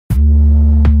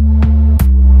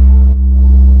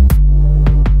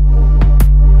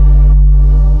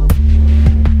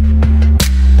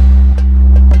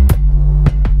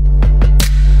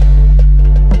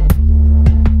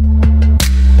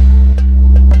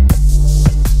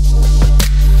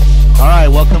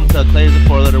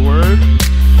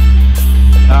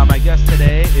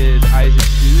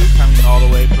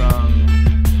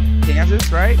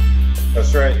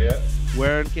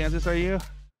Kansas are you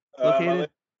I located? live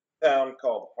in a town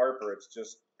called Harper. It's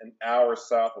just an hour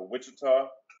south of Wichita,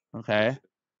 which Okay. is the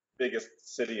biggest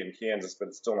city in Kansas, but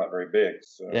it's still not very big.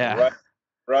 So Yeah.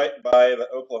 right by the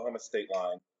Oklahoma state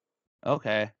line.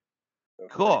 Okay. So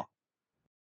pretty. Cool.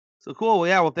 So cool. Well,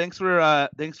 yeah. Well, thanks for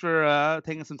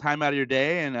taking some time out of your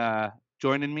day and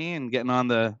joining me and getting on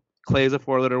the Clay's a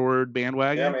four-letter word Yeah,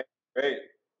 bandwagon. man. Great.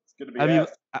 It's good to be Have you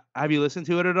asked. have you listened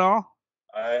to it at all?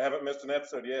 I haven't missed an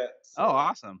episode yet. Oh, So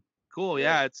awesome. Cool.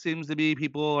 yeah, Yeah. It seems to be I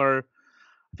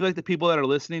feel like the people that are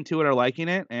listening to it are liking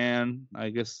it, and I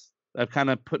guess I've kind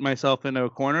of put myself into a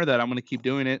corner that I'm going to keep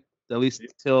doing it at least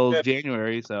till yeah.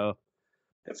 January. So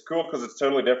It's cool because it's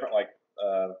totally different. Like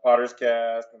the Potter's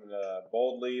Cast and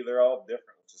Boldly, they're all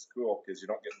different, which is cool because you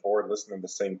don't get bored listening to the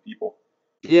same people.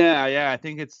 yeah, yeah. I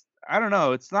think I don't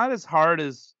know. It's not as hard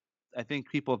as I think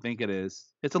people think it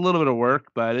is. It's a little bit of work,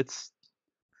 but it's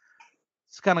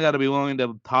kind of got to be willing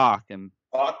to talk and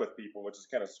Talk with people, which is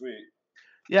kind of sweet.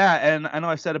 yeah. And I know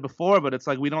I said it before, but it's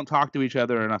like we don't talk to each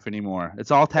other enough anymore.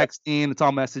 It's all Yeah, texting, it's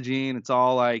all messaging, it's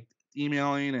all like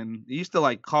emailing. And you used to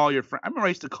like call your friend. I remember I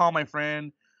used to call my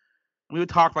friend. We would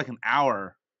talk like an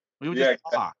hour. We would just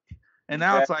yeah, talk. And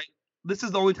now it's exactly. like this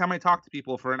is the only time I talk to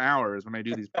people for an hour is when I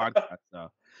do these podcasts.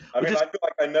 So, I which mean, is I feel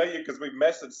like I know you because we've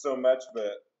messaged so much,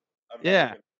 but I've never yeah.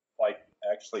 even like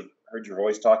actually heard your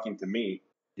voice talking to me.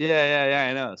 Yeah, yeah,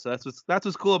 yeah, I know. So that's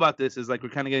what's cool about this is like we're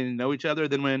kind of getting to know each other.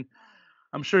 Then when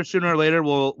I'm sure sooner or later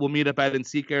we'll meet up at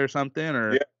Ensika or something,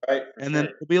 Yeah, right, for and then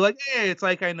sure. we'll be like, hey, it's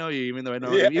like I know you, even though I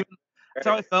know Yeah, you. Even that's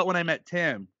how right. I felt when I met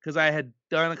Tim because I had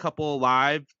done a couple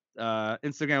live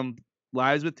Instagram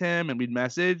lives with Tim and we'd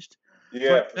messaged. So when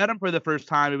Yeah, I met him for the first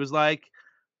time, it was like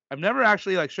I've never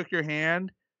actually like shook your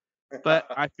hand, but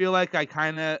I feel like I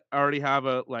kind of already have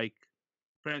a like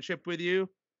friendship with you.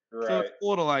 So it's right.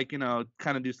 cool to like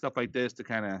kind of do stuff like this to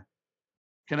kind of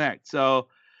connect. Yeah.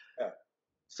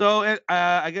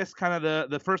 I guess kind of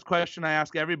the first question I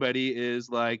ask everybody is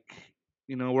like,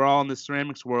 we're all in the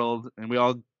ceramics world, and we're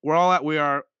all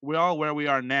where we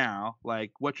are now.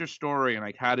 Like, what's your story, and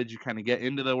like, how did you kind of get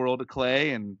into the world of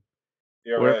clay, and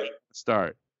Yeah, where did right. you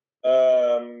start?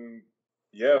 Um,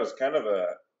 yeah, it was kind of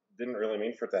a didn't really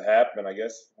mean for it to happen. I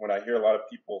guess when I hear a lot of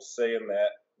people saying that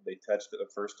they touched it the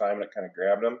first time and it kind of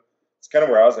grabbed them, it's kind of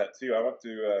where I was at too. I went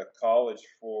to college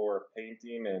for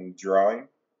painting and drawing,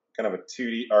 kind of a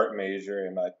 2D art major,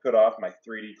 and I put off my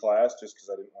 3D class just because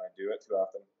I didn't want to do it too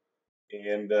often.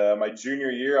 And my junior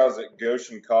year, I was at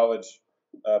Goshen College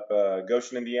up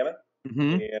Goshen, Indiana,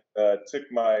 Hmm. and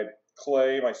took my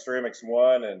clay, my ceramics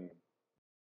one, and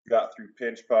got through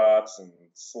pinch pots and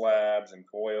slabs and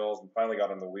coils and finally got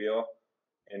on the wheel.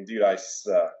 And dude, I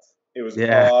sucked. It was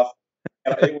Yeah, off.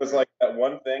 And it was like that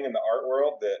one thing in the art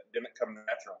world that didn't come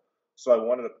natural. So I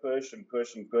wanted to push and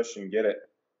push and push and get it.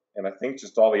 And I think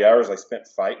just all the hours I spent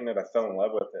fighting it, I fell in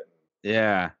love with it.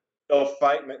 yeah. Still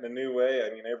fighting it in a new way. I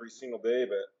mean, every single day.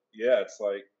 But yeah, it's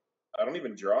like I don't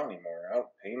even draw anymore. I don't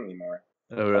paint anymore.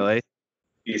 Oh, I'm really?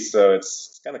 so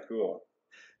it's kind of cool.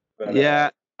 But Yeah,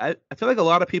 I feel like a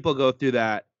lot of people go through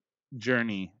that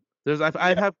journey. I've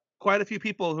yeah, had quite a few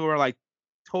people who are like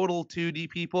total 2D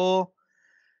people.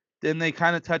 Then they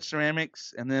kind of touch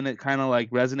ceramics, and then it kind of like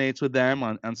resonates with them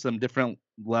on some different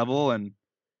level, and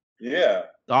yeah.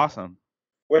 awesome.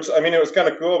 Which I mean, it was kind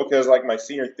of cool because like my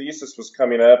senior thesis was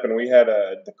coming up, and we had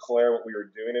to declare what we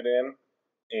were doing it in.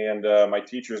 And my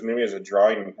teachers knew me as a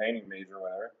drawing and painting major, or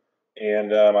whatever.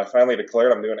 And I finally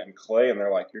declared I'm doing it in clay, and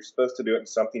they're like, "You're supposed to do it in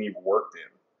something you've worked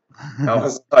in." I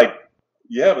was like,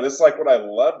 "Yeah, but this is like what I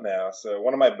love now." So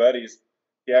one of my buddies,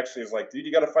 he actually was like, "Dude,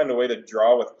 you got to find a way to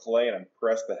draw with clay and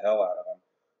impress the hell out of them."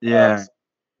 Yeah.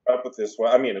 So up with this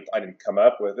one. I mean, I didn't come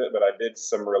up with it, but I did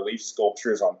some relief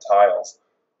sculptures on tiles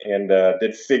and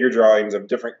did figure drawings of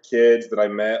different kids that I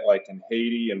met, like in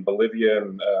Haiti and Bolivia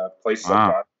and places like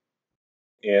Wow. that.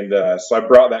 And so I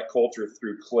brought that culture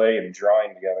through clay and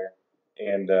drawing together.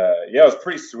 And yeah, it was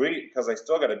pretty sweet because I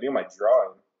still got to do my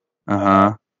drawing, uh,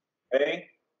 Uh-huh. hey,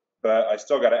 but I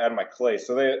still got to add my clay.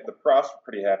 So the profs were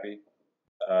pretty happy.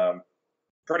 Um,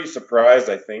 Pretty surprised,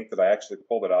 I think, that I actually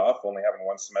pulled it off, only having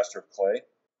one semester of clay.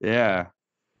 Yeah.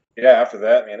 Yeah, after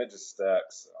that, man, it just stuck.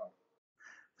 So.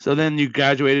 So then you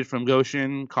graduated from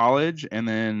Goshen College, and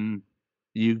then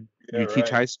Yeah, you teach right.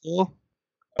 high school?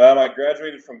 I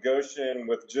graduated from Goshen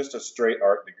with just a straight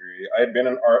art degree. I had been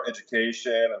in art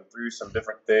education, and through some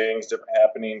different things, different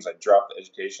happenings, I dropped the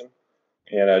education,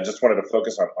 and I just wanted to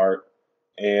focus on art.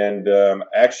 And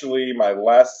actually, my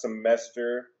last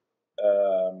semester,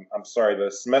 I'm sorry, the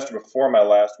semester before my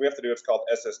last, we have to do what's called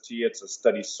SST. It's a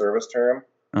study service term.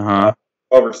 Uh, Uh-huh.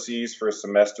 Overseas for a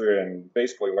semester and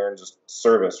basically learn just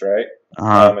service, right?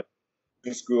 Uh-huh. Um,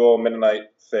 in school, Mennonite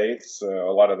faith, so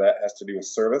a lot of that has to do with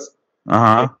service. And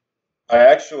Uh-huh.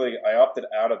 I opted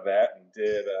out of that and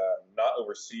did not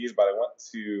overseas, but I went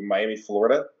to Miami,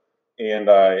 Florida, and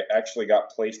I actually got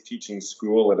placed teaching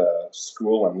school at a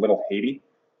school in Little Haiti.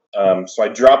 So I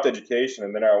dropped education,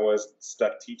 and then I was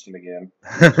stuck teaching again.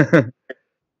 So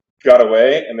got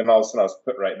away, and then all of a sudden I was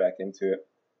put right back into it.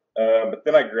 But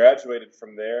then I graduated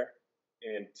from there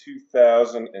in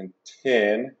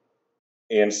 2010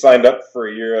 and signed up for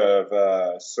a year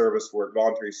of service work,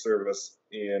 voluntary service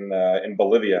in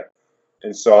Bolivia.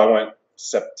 And so I went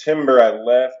September. I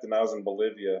left, and I was in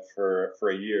Bolivia for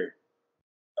a year.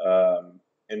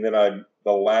 And then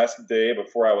the last day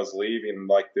before I was leaving,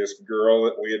 like this girl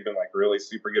that we had been like really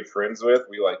super good friends with,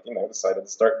 we like decided to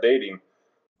start dating.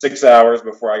 6 hours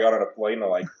before I got on a plane to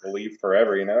like leave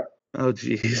forever, you know. Oh,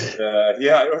 jeez.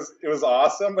 Yeah, it was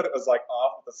awesome, but it was like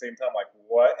off at the same time. Like,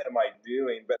 what am I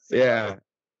doing? But at the same time, Yeah,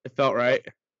 it felt right.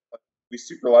 we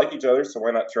super like each other, so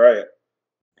why not try it?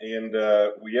 And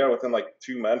within like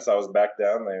 2 months, I was back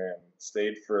down there and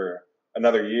stayed for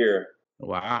another year. And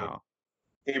Wow,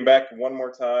 came back one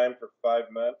more time for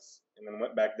 5 months, and then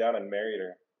went back down and married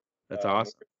her. that's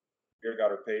awesome. Here,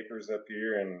 got her papers up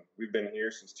here, and we've been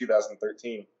here since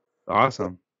 2013.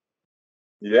 Awesome.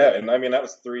 Yeah, and I mean that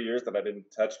was 3 years that I didn't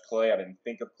touch clay. I didn't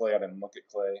think of clay. I didn't look at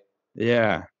clay.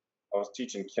 Yeah, I was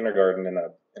teaching kindergarten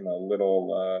in a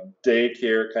little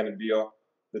daycare kind of deal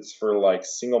that's for like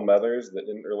single mothers that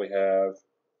didn't really have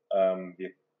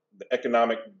the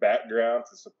economic background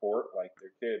to support like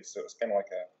their kids. So it's kind of like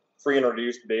a free and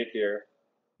reduced daycare. Um,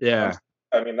 yeah.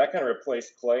 I mean that kind of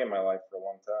replaced clay in my life for a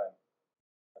long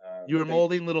time. You were But then,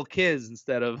 molding little kids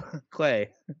instead of clay.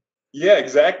 yeah,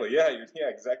 exactly. Yeah,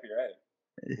 exactly right.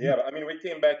 Yeah, but, I mean we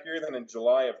came back here then in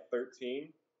July of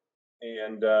 13,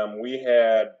 and we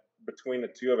had between the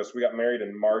two of us, we got married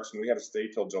in March, and we had to stay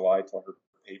till July till her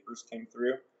papers came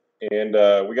through.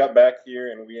 And we got back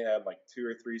here, and we had like 2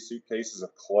 or 3 suitcases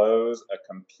of clothes, a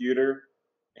computer,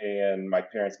 and my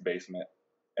parents' basement.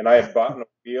 And I had bought a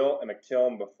wheel and a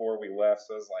kiln before we left,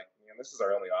 so I was like, man, this is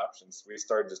our only option. So we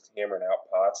started just hammering out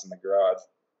pots in the garage.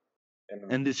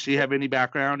 And And did she have any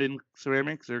background in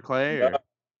ceramics or clay no, or?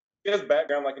 she has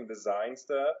background like in design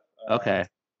stuff. Um, Okay.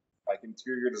 like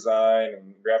interior design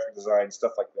and graphic design,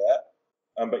 stuff like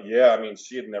that. But yeah, I mean,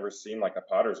 she had never seen like a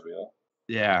potter's wheel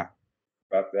Yeah.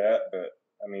 about that. But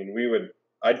I mean,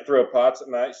 I'd throw pots at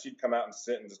night. She'd come out and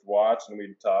sit and just watch, and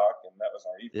we'd talk, and that was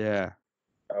our evening. Yeah.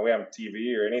 We haven't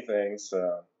TV or anything,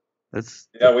 so That's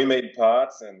yeah, we made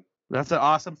pots, and that's an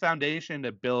awesome foundation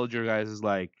to build your guys'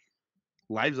 like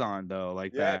lives on though.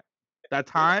 Like yeah, that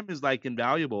yeah, time is like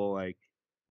invaluable. Like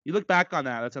you look back on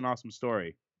that, that's an awesome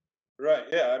story. right,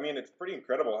 yeah. I mean, it's pretty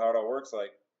incredible how it all works.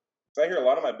 Like, 'cause I hear a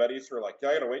lot of my buddies who are like, "Yeah,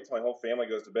 I gotta wait till my whole family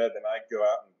goes to bed, then I go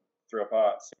out and throw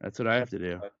pots." That's what I have to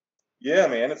do. Like, yeah,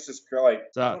 man, it's just like I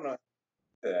Sucks. don't know how to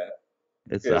do that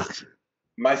It because sucks.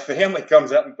 my family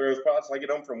comes out and throws pots. I get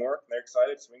home from work and they're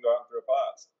excited, so we can go out and throw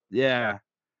pots. Yeah. Yeah,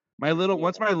 My little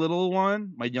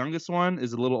one, my youngest one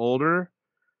is a little older,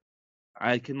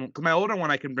 cause my older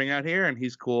one I can bring out here and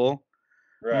he's cool.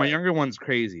 But my right. younger one's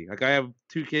crazy. Like I have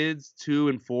 2 kids, 2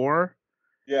 and 4,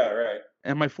 Yeah, right.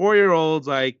 and my 4-year-old's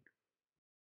like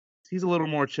he's a little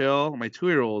more chill. My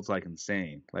 2-year-old's like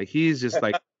insane. Like he's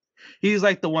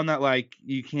like the one that like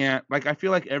you can't like I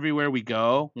feel like everywhere we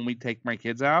go when we take my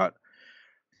kids out,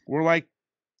 we're like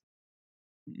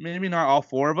maybe not all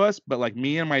 4 of us, but like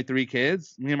me and my 2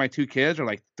 kids are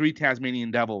like 3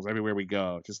 Tasmanian devils everywhere we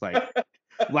go. Just like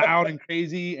loud and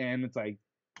crazy and it's like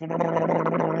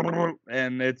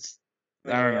and it's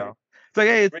I don't Man. know. It's like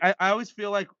hey, I always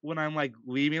feel like when I'm like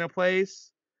leaving a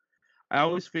place, I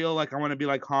always feel like I want to be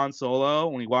like Han Solo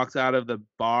when he walks out of the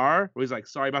bar where he's like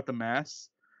sorry about the mess.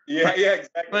 Yeah, yeah,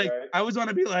 exactly Like right. I always want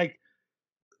to be like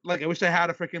I wish I had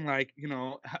a freaking like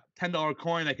 $10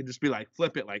 coin. I could just be like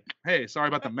flip it like hey sorry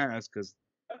about the mess because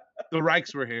the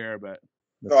Reichs were here, but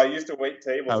So I that's used to wait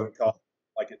tables how in college,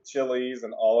 like at Chili's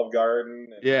and Olive Garden,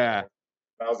 and yeah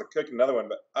I was a cook in another one.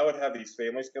 But I would have these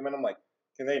families come in. I'm like,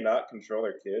 can they not control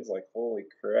their kids? Like, holy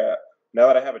crap! Now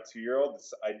that I have a 2-year-old,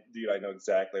 dude, I know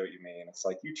exactly what you mean. It's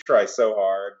like you try so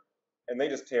hard, and they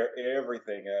just tear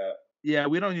everything up. yeah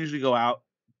we don't usually go out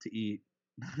to eat.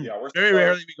 Yeah, we're Very so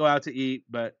rarely we go out to eat,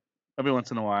 but every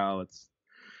once in a while it's.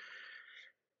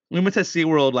 We went to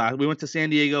SeaWorld we went to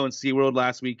San Diego and SeaWorld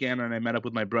last weekend and I met up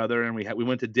with my brother and we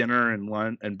went to dinner and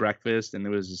lunch and breakfast and it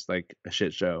was just like a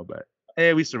shit show, but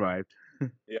hey, we survived.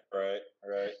 yeah, right,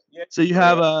 right. Yeah, So you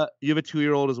have a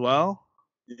 2-year-old as well?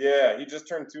 yeah. He just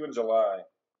turned 2 in July,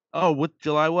 Oh, what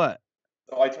July what?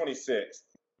 July 26th.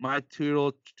 My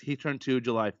 2-year-old he turned 2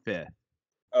 July 5th.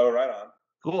 Oh, right on.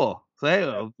 Cool. So hey,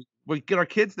 Yeah. we get our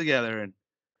kids together and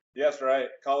Yes, right.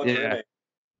 College yeah, roommate.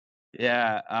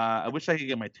 yeah. I wish I could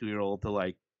get my 2-year-old to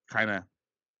like kind of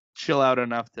chill out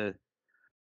enough to.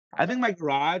 I think my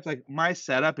garage, like my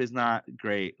setup, is not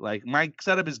great. Like my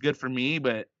setup is good for me,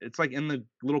 but it's like in the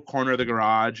little corner of the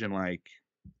garage and like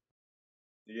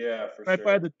Yeah, for right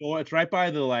by sure. the door. It's right by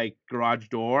the like garage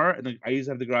door, and then I used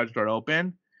to have the garage door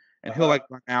open, and he'll Uh-huh. like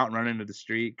run out and run into the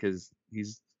street because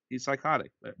he's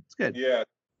psychotic, but it's good. Yeah,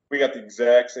 we got the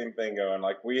exact same thing going.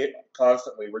 Like we're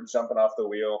jumping off the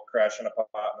wheel, crashing a pot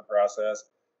in the process,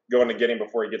 going to get him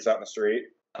before he gets out in the street.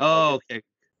 Like Oh, okay.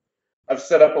 I've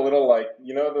set up a little like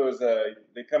those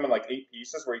they come in like 8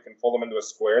 pieces where you can fold them into a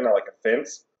square and they're like a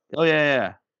fence. Oh yeah,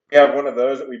 yeah. We have one of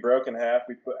those that we broke in half.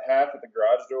 We put half at the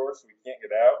garage door so we can't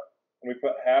get out, and we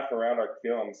put half around our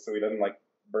kilns so he doesn't like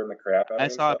burn the crap out I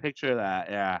of saw a himself. picture of that.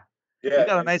 Yeah, you Yeah,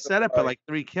 got a dude. nice So setup for like, like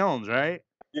 3 kilns, right?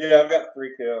 yeah, I've got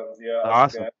 3 kilns. Yeah,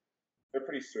 Awesome. they're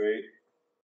pretty sweet.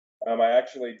 I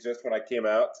actually just when I came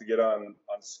out to get on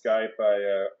Skype,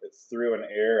 it threw an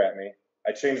error at me.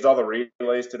 I changed all the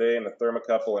relays today and the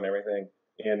thermocouple and everything,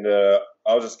 and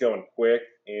I was just going quick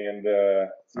and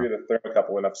threw the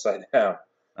thermocouple in upside down.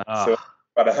 So Oh,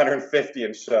 about 150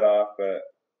 and shut off. But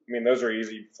I mean, those are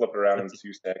easy. Flip it around in that's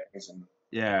 2 seconds, and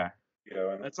yeah.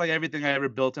 and That's like everything I ever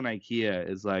built in IKEA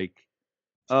is like,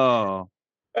 oh,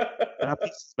 got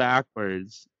pieces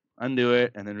backwards, undo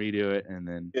it, and then redo it, and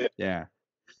then yeah, yeah.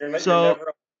 you're So never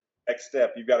on the next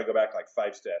step. You've got to go back like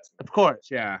 5 steps. of course,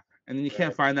 yeah, and then you Yeah,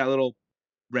 can't find that little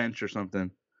wrench or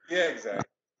something. yeah, exactly.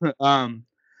 um,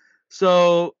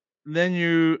 so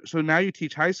so now you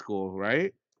teach high school,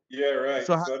 right? Yeah, right.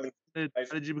 So So I've been high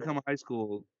how did you school. become a high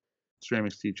school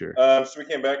ceramics teacher? So we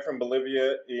came back from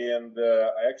Bolivia, and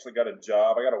I actually got a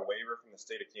job. I got a waiver from the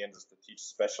state of Kansas to teach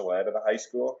special ed at a high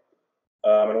school.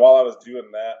 And while I was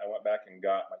doing that, I went back and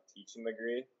got my teaching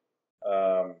degree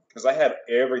because I had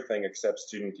everything except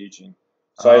student teaching.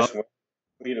 So I Oh, just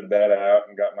completed that out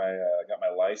and got my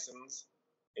license,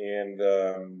 and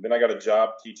then I got a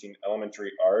job teaching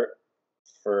elementary art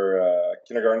for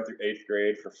kindergarten through 8th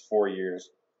grade for 4 years.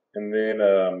 And then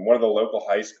one of the local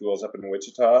high schools up in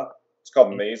Wichita, it's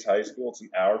called Mays High School. It's an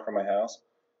hour from my house.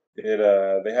 They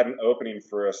had an opening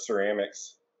for a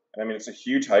ceramics. And I mean, it's a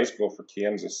huge high school for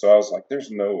Kansas. So I was like,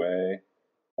 there's no way.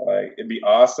 Like, it'd be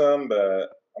awesome, but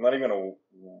I'm not even gonna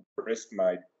risk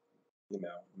my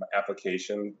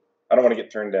application. I don't want to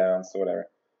get turned down, so whatever.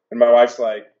 And my wife's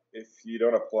like, if you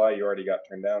don't apply, you already got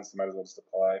turned down, so might as well just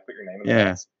apply. Put your name in the yeah,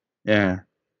 hat. yeah.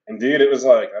 And dude, it was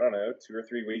like, I don't know, 2 or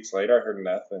 3 weeks later, I heard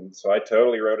nothing. So I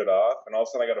totally wrote it off. And all of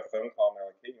a sudden, I got a phone call, and they're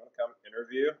like, hey, you want to come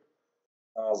interview?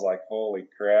 I was like, holy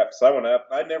crap. So I went up.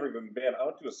 I'd never even been. I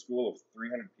went to a school of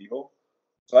 300 people.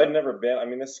 So I'd never been. I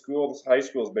mean, this high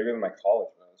school is bigger than my college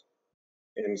was.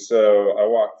 And so I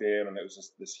walked in, and it was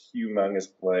just this humongous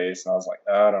place. And I was like,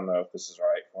 I don't know if this is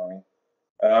right for me.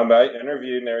 I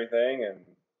interviewed and everything. And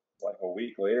like a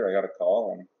week later, I got a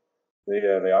call, and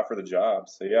they offered the job.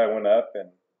 So yeah, I went up, and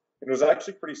it was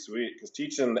actually pretty sweet because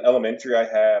teaching the elementary, I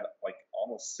had like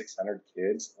almost 600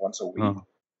 kids once a week. Oh,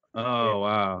 And oh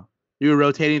wow. You were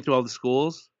rotating through all the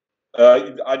schools?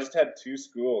 I just had 2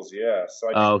 schools, yeah. So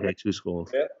I do Oh, fourth okay, 2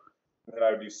 schools. and fifth, and then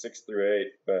I would do 6th through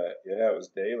 8th. But yeah, it was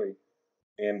daily.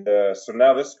 And so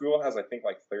now this school has, I think,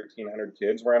 like 1,300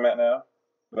 kids where I'm at now.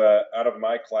 But out of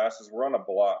my classes, we're on a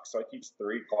block. So I teach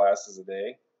 3 classes a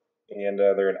day, and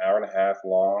they're an hour and a half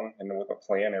long, and with a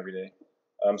plan every day.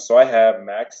 So I have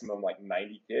maximum like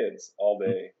 90 kids all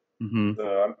day. Mhm.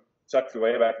 So I'm tucked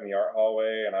away back in the art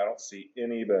hallway, and I don't see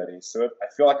anybody. So I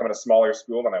feel like I'm at a smaller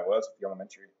school than I was at the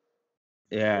elementary.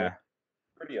 Yeah, Yeah.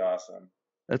 pretty awesome.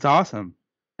 That's awesome.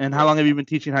 And how Yeah. long have you been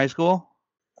teaching high school?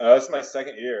 This is my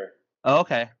second year. Oh,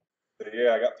 okay. So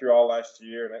yeah, I got through all last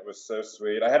year, and it was so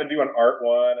sweet. I had to do an art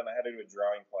one, and I had to do a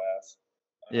drawing class.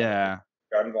 Yeah.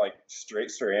 I'm like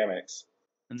straight ceramics.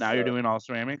 And now you're So, doing all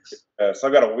ceramics? so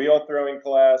I've got a wheel throwing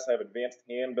class. I have advanced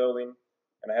hand building,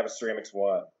 and I have a ceramics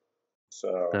one.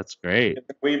 So That's great.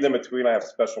 weaved in between, I have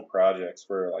special projects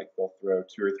where like they'll throw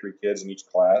 2 or 3 kids in each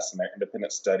class, and they're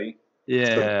independent study. So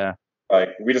Yeah.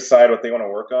 like we decide what they want to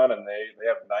work on, and they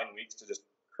have 9 weeks to just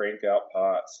crank out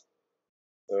pots.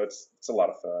 So it's a lot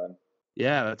of fun.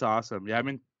 Yeah, that's awesome. Yeah, I've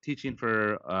been teaching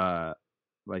for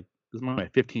like this is my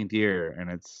 15th year, and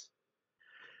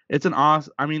it's an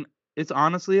awesome. I mean, it's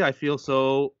honestly I feel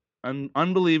so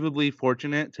unbelievably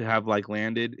fortunate to have like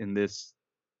landed in this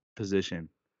position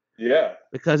Yeah.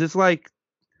 because it's like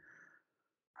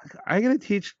I gotta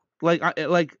teach like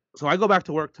so I go back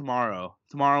to work tomorrow.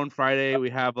 Tomorrow and Friday we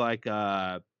have like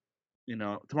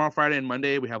tomorrow, Friday, and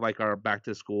Monday we have like our back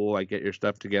to school, like get your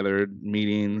stuff together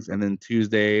meetings, and then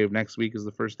Tuesday of next week is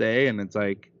the first day, and it's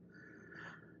like,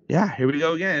 yeah, here we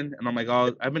go again. And I'm like,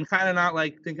 oh, I've been kind of not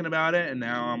like thinking about it, and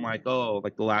now I'm like, oh,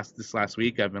 like this last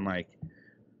week I've been like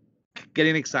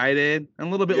getting excited and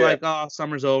a little bit like, oh,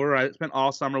 summer's over. I spent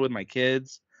all summer with my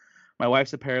kids. My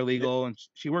wife's a paralegal and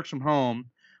she works from home,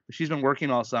 but she's been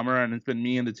working all summer, and it's been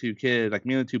me and the two kids, like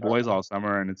me and the two boys all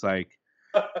summer, and it's like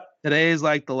today is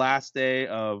like the last day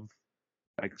of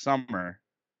like summer,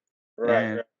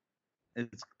 Right.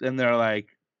 and they're like,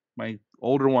 my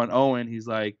older one Owen, he's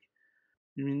like,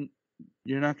 you mean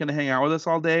you're not gonna hang out with us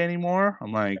all day anymore?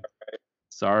 I'm like,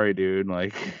 sorry, dude.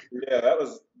 Like, Yeah, that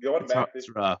was going back this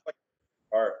it's rough. like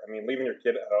hard. I mean, leaving your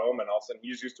kid at home, and all of a sudden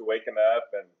he's used to waking up,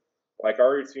 and like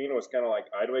our routine was kind of like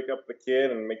I'd wake up the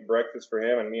kid and make breakfast for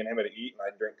him, and me and him would eat, and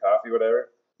I'd drink coffee, whatever.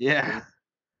 Yeah. And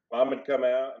mom would come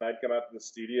out, and I'd come out to the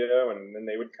studio, and then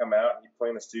they would come out and he'd play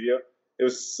in the studio. It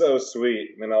was so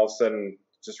sweet. And then all of a sudden,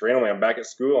 just randomly, I'm back at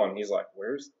school, and he's like,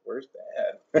 "Where's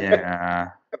Dad?" Yeah.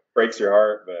 Breaks your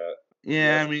heart, but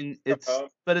Yeah, yes, I mean, come home.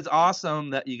 it's awesome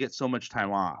that you get so much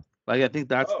time off. Like, I think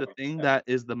that's Oh the thing yeah, that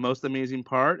is the most amazing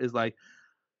part is like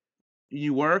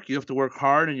you have to work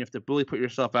hard and you have to really put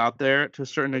yourself out there to a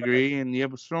certain right. degree. And you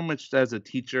have so much as a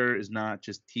teacher is not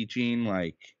just teaching,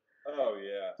 like Oh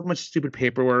yeah, so much stupid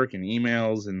paperwork and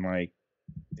emails and like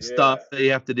stuff yeah, that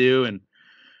you have to do.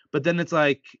 But then it's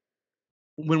like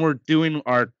when we're doing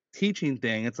our teaching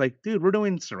thing, it's like, dude, we're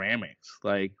doing ceramics,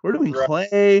 like we're doing right.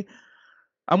 clay.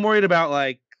 I'm worried about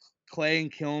like clay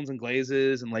and kilns and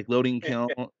glazes and like loading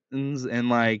kilns and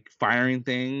like firing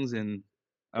things and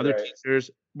other Right.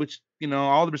 teachers, which,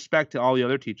 all the respect to all the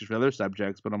other teachers for other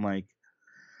subjects, but I'm like,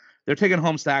 they're taking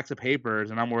home stacks of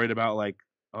papers and I'm worried about like,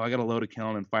 oh, I got to load a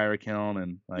kiln and fire a kiln.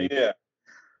 And like, Yeah, it's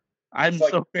I'm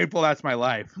like so grateful that's my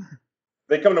life.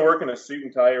 they come to work in a suit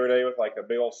and tie every day with like a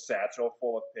big old satchel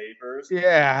full of papers.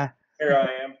 Yeah. Here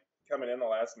I am coming in the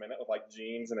last minute with like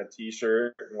jeans and a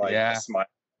t-shirt and like a Yeah. smile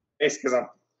face because I'm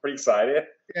pretty excited.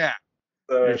 Yeah.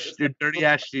 So it's Your dirty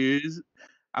ass shoes.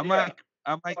 I'm yeah, like,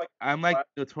 I'm like, like I'm like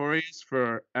notorious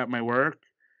for at my work.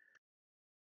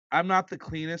 I'm not the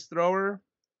cleanest thrower,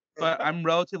 but I'm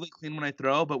relatively clean when I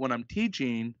throw. But when I'm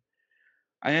teaching,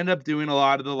 I end up doing a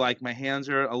lot of the like my hands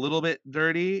are a little bit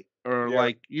dirty or yeah,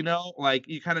 like like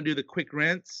you kind of do the quick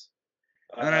rinse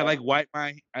and then uh-huh,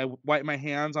 I wipe my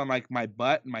hands on like my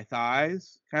butt and my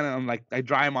thighs kind of like I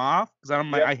dry them off because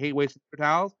yeah, I hate wasting paper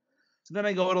towels. So then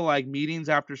I go to like meetings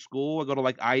after school. I go to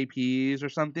like IEPs or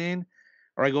something,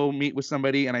 or I go meet with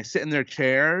somebody and I sit in their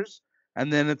chairs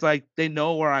and then it's like they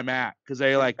know where I'm at because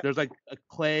they like there's like a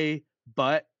clay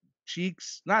butt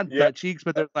cheeks, not yeah. butt cheeks,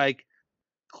 but they're like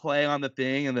clay on the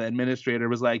thing, and the administrator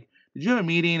was like, "Did you have a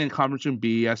meeting in conference room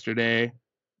B yesterday?"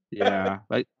 Yeah,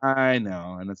 like I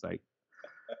know, and it's like,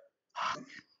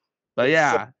 but It's so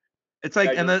yeah, it's yeah,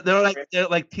 like, and you're they're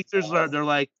like teachers are off. they're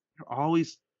like, "You're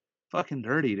always fucking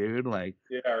dirty, dude." Like,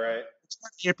 Yeah, right. it's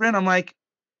not an apron. I'm like,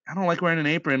 I don't like wearing an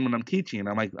apron when I'm teaching.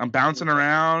 I'm like, I'm bouncing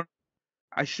around.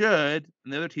 I should,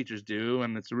 and the other teachers do,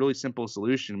 and it's a really simple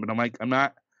solution. But I'm like, I'm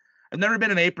not. I've never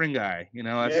been an apron guy.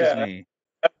 That's just Yeah, me.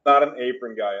 I'm not an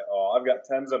apron guy at all. I've got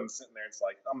tons of them sitting there. It's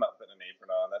like I'm not putting an apron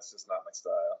on. That's just not my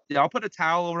style. Yeah, I'll put a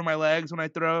towel over my legs when I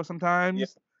throw Yeah, sometimes.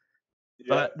 yeah,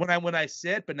 But when I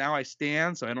sit, but now I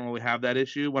stand, so I don't really have that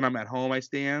issue. When I'm at home, I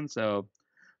stand. So,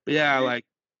 but yeah, yeah. like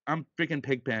I'm freaking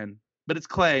Pigpen, but it's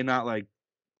clay, not like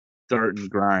dirt and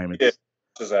grime. It It's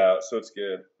washes out, so it's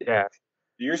good. yeah.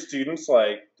 Do your students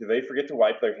like? Do they forget to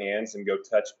wipe their hands and go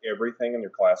touch everything in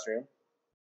their classroom?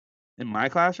 In my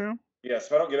classroom? Yeah,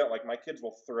 so I don't get it. Like my kids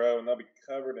will throw and they'll be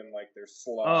covered in like their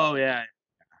slop, Oh yeah,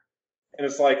 and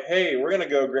it's like, hey, we're gonna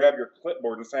go grab your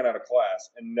clipboard and sign out of class,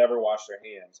 and never wash their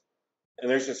hands. And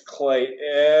there's just clay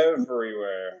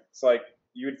everywhere. It's like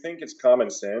you would think it's common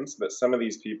sense, but some of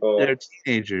these they're people,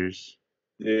 teenagers.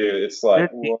 dude, it's like,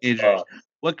 They're teenagers.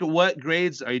 What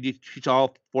grades are you? Do you teach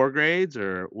all four grades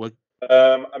or what?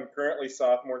 I'm currently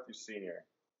sophomore through senior.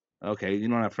 Okay, you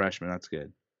don't have freshmen. That's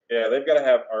good. Yeah, they've got to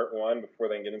have art one before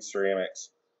they can get in ceramics.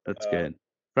 That's Um, good.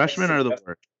 next Freshmen are the semester,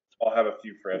 worst. I'll have a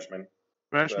few freshmen.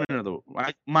 Freshmen So, are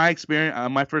the my experience.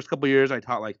 My first couple years, I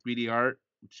taught like 3D art,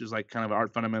 which is like kind of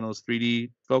art fundamentals,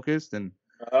 3D focused, and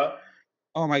uh-huh.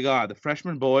 oh my god, the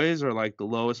freshman boys are like the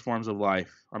lowest forms of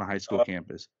life on a high school uh,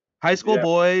 campus. High school yeah,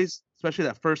 boys, especially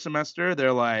that first semester,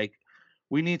 they're like,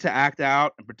 we need to act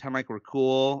out and pretend like we're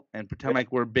cool and pretend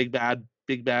like we're big bad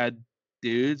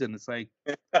dudes, and it's like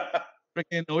yeah.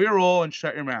 freaking know your role and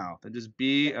shut your mouth and just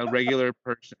be a regular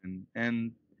person.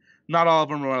 And not all of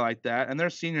them are like that, and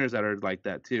there's seniors that are like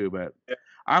that too. But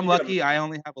I'm You get them. lucky. I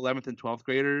only have 11th and 12th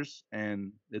graders,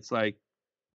 and it's like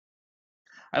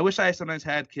I wish I sometimes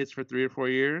had kids for 3 or 4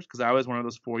 years because I was one of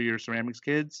those 4-year ceramics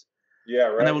kids, Yeah,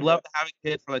 and I right. would love to have a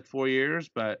kid for like 4 years,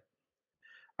 but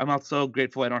I'm not so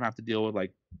grateful I don't have to deal with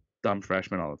like dumb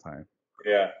freshmen all the time.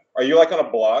 Yeah. Are you like on a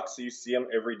block, so you see them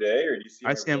every day, or do you see I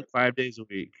them see every them like 5 days a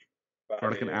week for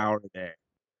 5 like an a.m.? hour a day,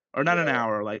 or not an Yeah.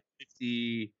 hour, like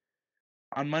 50.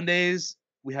 On Mondays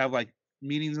we have like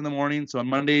meetings in the morning, so on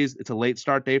Mondays it's a late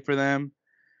start day for them,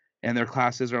 and their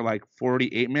classes are like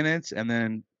 48 minutes, and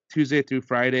then Tuesday through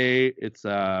Friday it's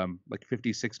like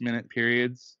 56-minute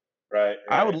periods. Right.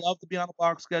 I would Right. love to be on a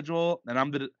block schedule,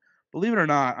 and believe it or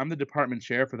not, I'm the department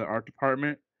chair for the art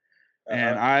department, Uh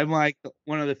and huh. I'm like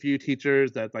one of the few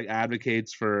teachers that like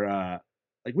advocates for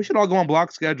like we should all go on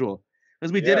block schedule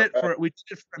because Yeah. Right. we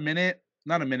did it for a minute,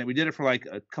 not a minute, we did it for like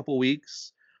a couple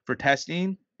weeks for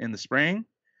testing in the spring,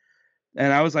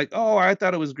 and I was like, oh, I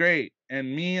thought it was great,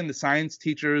 and me and the science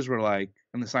teachers were like,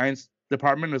 and the science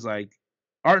department was like,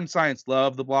 art and science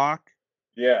love the block,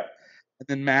 Yeah. and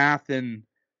then math and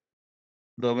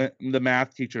the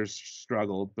math teachers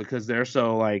struggled because they're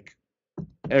so like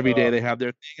every day Uh, they have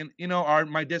their thing. And our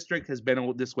my district has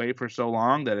been this way for so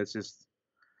long that it's just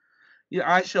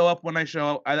yeah. I show up when I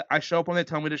show up. I show up when they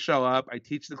tell me to show up. I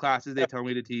teach the classes they tell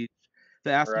me to teach. If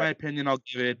they ask right. my opinion, I'll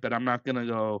give it, but I'm not gonna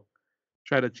go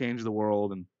try to change the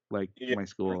world and like Yeah. my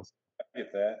schools. I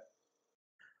get that.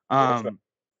 Yeah, that's right. Um,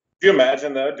 Do you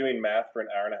imagine though doing math for an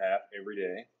hour and a half every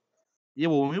day? yeah.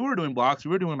 Well, when we were doing blocks,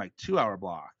 we were doing like 2 hour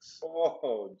blocks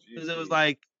Oh, because it was geez.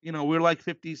 like we were like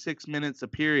 56 minutes a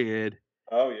period.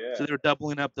 Oh So yeah. they were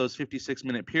doubling up those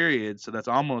 56-minute periods. So that's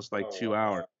almost like Oh 2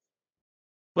 hours. wow.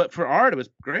 But for art, it was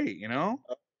great. Oh,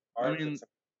 I art. mean, That's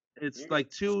it's you get like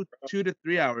 2 to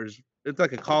 3 hours. It's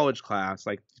like a college class,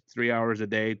 like 3 hours a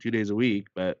day, 2 days a week.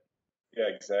 But yeah,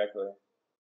 exactly.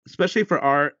 especially for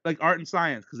art, like art and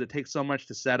science, because it takes so much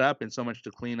to set up and so much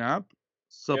to clean up.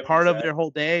 So Yep, part of exactly. their whole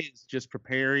day is just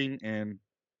preparing and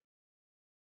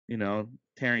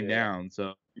tearing Yeah. down.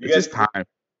 So You it's guys just clean time. every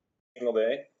single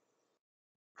day?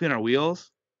 Clean our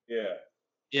wheels. Yeah.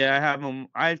 Yeah, I have them.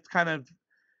 I've kind of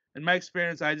in my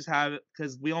experience, I just have it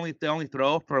because they only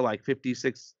throw for like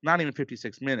 56, not even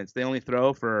 56 minutes. They only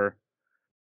throw for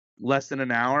less than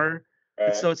an hour.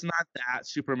 Right. So it's not that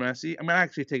super messy. I mean, I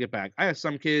actually take it back. I have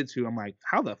some kids who I'm like,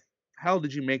 how the hell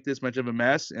did you make this much of a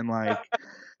mess in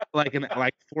in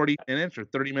like 40 minutes or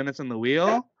 30 minutes on the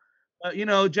wheel? But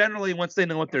generally once they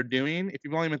know what they're doing, if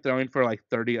you've only been throwing for like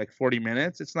 30, like 40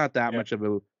 minutes, it's not that Yeah. much of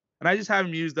a. And I just have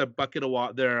them use the bucket of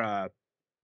water,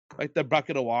 like the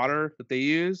bucket of water that they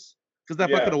use, because that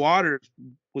bucket Yeah. of water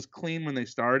was clean when they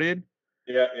started.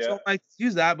 Yeah. Yeah. So like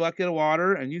use that bucket of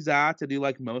water and use that to do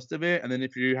like most of it. And then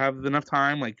if you have enough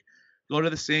time, like go to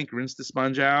the sink, rinse the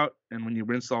sponge out, and when you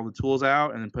rinse all the tools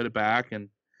out, and then put it back. And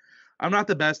I'm not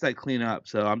the best at cleanup,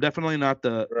 so I'm definitely not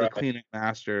the Right. cleanup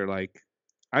master. Like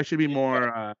I should be Yeah.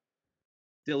 more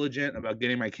diligent about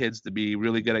getting my kids to be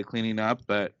really good at cleaning up.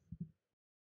 But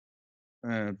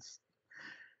it's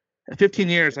 15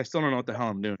 years, I still don't know what the hell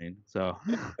I'm doing. So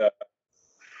Uh,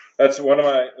 that's one of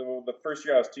the first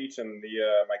year I was teaching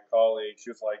my colleague.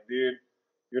 She was like, "Dude,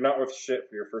 you're not worth shit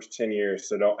for your first 10 years,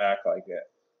 so don't act like it."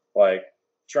 Like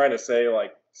trying to say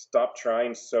like, stop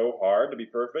trying so hard to be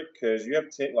perfect because you have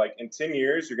in 10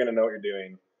 years you're gonna know what you're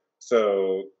doing.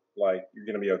 So like you're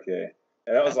gonna be okay.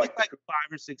 And that I was think like the like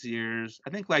 5 or 6 years. I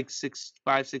think like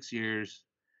 5, 6 years.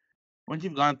 Once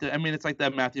you've gone through, I mean, it's like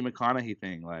that Matthew McConaughey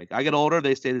thing. Like, I get older,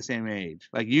 they stay the same age.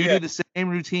 Like, you yeah do the same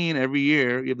routine every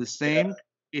year. You have the yeah same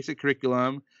basic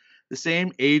curriculum, the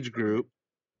same age group.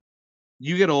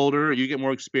 You get older, you get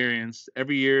more experience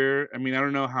every year. I mean, I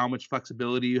don't know how much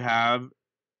flexibility you have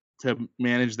to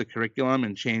manage the curriculum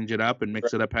and change it up and right,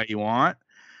 mix it up how you want.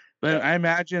 But yeah I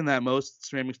imagine that most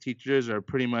ceramics teachers are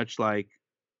pretty much like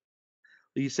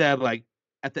you said, like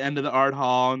at the end of the art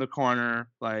hall in the corner,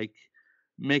 like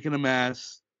making a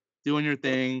mess, doing your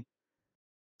thing.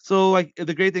 So like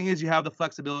the great thing is you have the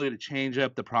flexibility to change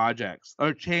up the projects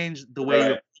or change the way you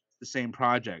right approach the same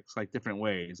projects, like different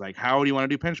ways. Like how do you want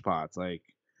to do pinch pots? Like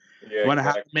yeah you want to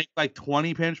have exactly make like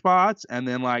 20 pinch pots and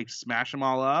then like smash them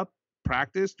all up,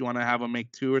 practice? Do you want to have them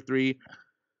make 2 or 3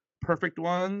 perfect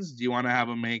ones? Do you want to have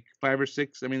them make 5 or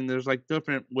 6? I mean, there's like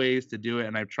different ways to do it,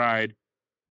 and I've tried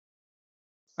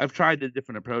the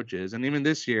different approaches, and even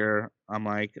this year, I'm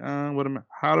like,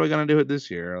 how do I gonna do it this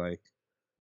year? Like,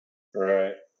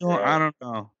 right I right. don't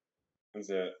know. That's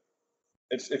it.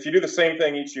 It's if you do the same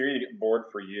thing each year, you get bored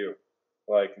for you.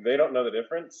 Like they don't know the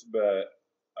difference, but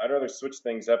I'd rather switch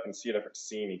things up and see a different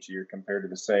scene each year compared to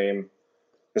the same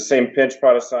pinch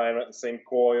pot assignment, the same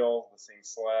coil, the same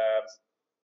slabs.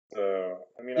 So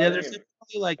I mean, I Yeah, there's really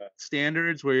definitely like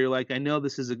standards where you're like, I know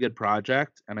this is a good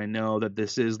project, and I know that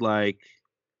this is like,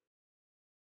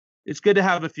 it's good to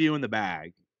have a few in the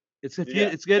bag.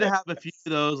 yeah, It's good to yeah, have a few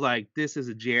of those, like, this is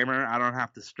a jammer. I don't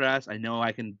have to stress. I know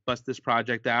I can bust this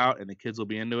project out, and the kids will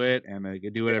be into it, and I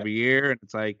can do it yeah, every year. And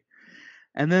it's like,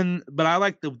 and then, but I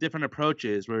like the different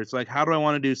approaches where it's like, how do I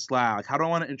want to do slab? Like, how do I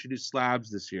want to introduce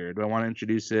slabs this year? Do I want to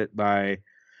introduce it by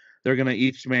they're gonna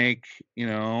each make,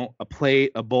 a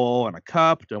plate, a bowl, and a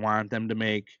cup? Do I want them to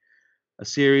make a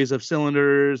series of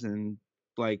cylinders and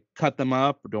like cut them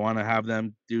up? Or do I want to have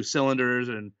them do cylinders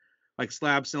and like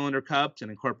slab cylinder cups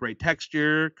and incorporate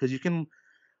texture? Because you can,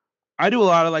 I do a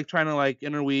lot of like trying to like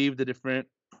interweave the different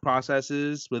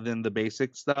processes within the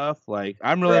basic stuff. Like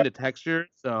I'm really right. into texture,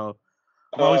 so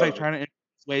I'm always like Oh, trying to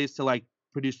introduce ways to like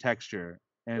produce texture.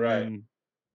 And right. then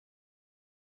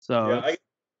so Yeah, I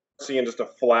it's seeing just a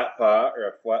flat pot or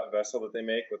a flat vessel that they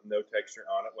make with no texture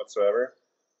on it whatsoever.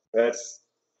 That's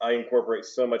I incorporate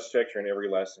so much texture in every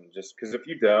lesson just because if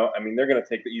you don't, I mean, they're going to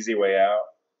take the easy way out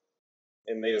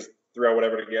and they just throw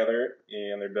whatever together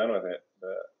and they're done with it.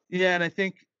 But yeah, and I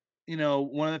think,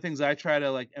 one of the things I try to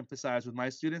like emphasize with my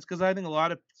students, because I think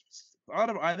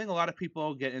I think a lot of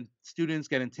people students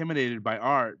get intimidated by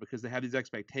art because they have these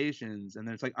expectations, and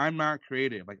it's like, I'm not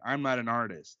creative, like I'm not an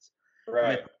artist, and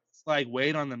they right. put this like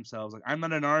weight on themselves, like I'm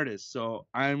not an artist, so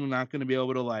I'm not going to be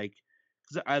able to like.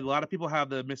 Because a lot of people have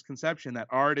the misconception that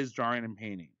art is drawing and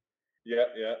painting. Yeah,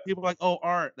 yeah. People are like, "Oh,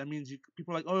 art, that means you."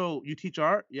 People are like, "Oh, you teach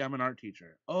art?" "Yeah, I'm an art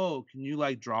teacher." "Oh, can you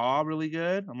like draw really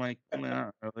good?" I'm like,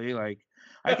 "Not really." Like,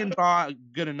 I can draw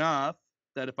good enough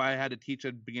that if I had to teach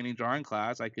a beginning drawing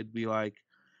class, I could be like,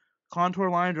 contour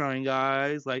line drawing,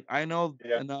 guys. Like, I know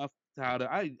Yeah, enough to how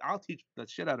to. I'll teach the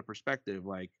shit out of perspective.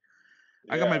 Like,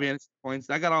 I got my yeah, vantage points.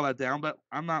 I got all that down, but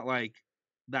I'm not like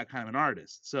that kind of an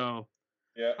artist. So,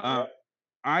 yeah, uh, yeah,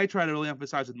 I try to really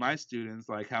emphasize with my students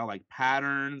like how like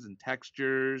patterns and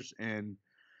textures and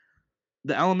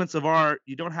the elements of art,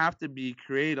 you don't have to be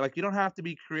creative. Like, you don't have to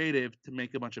be creative to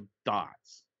make a bunch of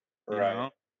dots, you right, know?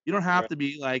 You don't have right. to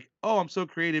be like, "Oh, I'm so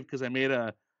creative because I made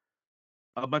a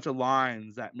bunch of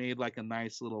lines that made like a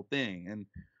nice little thing." And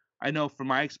I know from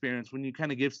my experience, when you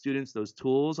kind of give students those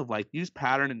tools of like use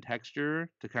pattern and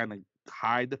texture to kind of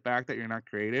hide the fact that you're not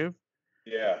creative,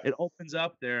 Yeah. it opens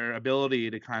up their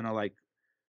ability to kind of like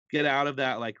get out of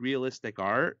that like realistic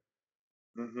art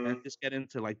and Hmm. just get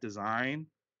into like design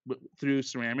through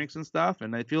ceramics and stuff.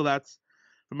 And I feel that's,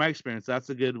 from my experience, that's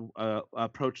a good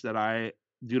approach that I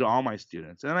do to all my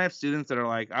students. And I have students that are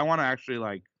like, I want to actually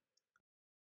like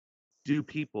do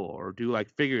people or do like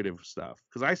figurative stuff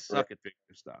because I Right. suck at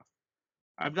figurative stuff.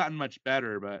 I've gotten much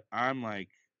better, but I'm like,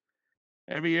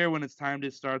 every year when it's time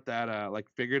to start that like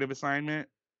figurative assignment,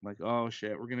 like, oh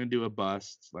shit, we're gonna do a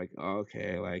bust. Like,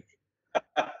 okay, like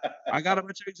I got a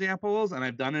bunch of examples and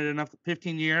I've done it enough.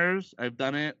 15 years, I've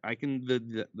done it. I can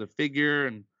the figure,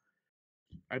 and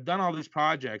I've done all these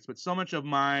projects, but so much of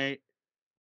my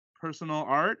personal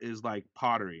art is like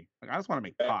pottery. Like I just want to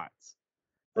make Yeah, pots.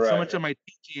 And so right, much right. of my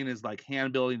teaching is like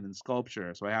hand building and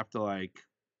sculpture. So I have to like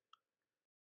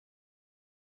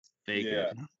fake it.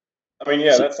 Yeah. I mean,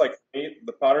 yeah, So, that's like me,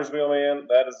 the Potter's Wheel, man.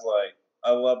 That is like,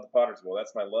 I love the Potter's Wheel.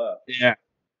 That's my love. yeah.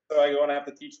 So I go and I have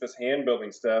to teach this hand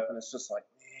building stuff, and it's just like,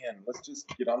 man, let's just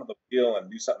get onto the wheel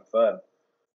and do something fun.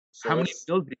 How So many it's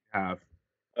wheels do you have?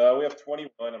 we have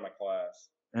 21 in my class.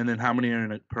 And then how many are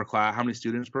in per class? How many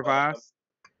students per Um, class?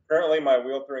 Currently, my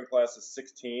wheel throwing class is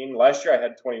 16. Last year I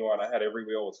had 21. I had every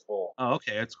wheel was full. Oh,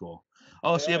 okay, that's cool.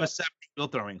 Oh, so you have Yeah, a separate wheel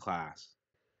throwing class.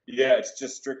 yeah, it's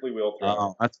just strictly wheel throwing.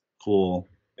 Oh, that's cool.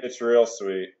 It's real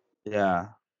sweet.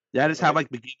 Yeah. Yeah, I just have Like, like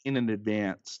beginning and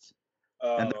advanced.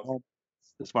 And they're uh, all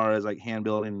as far as like hand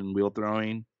building and wheel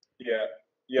throwing. yeah,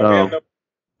 yeah, we have So no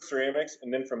ceramics,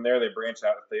 and then from there they branch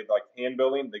out. If they like hand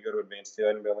building, they go to advanced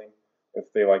hand building.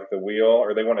 If they like the wheel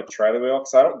or they want to try the wheel,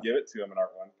 because I don't give it to them in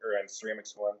art one or in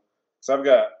ceramics one. So I've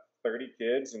got 30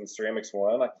 kids in ceramics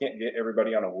one. I can't get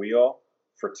everybody on a wheel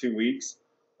for 2 weeks.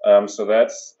 So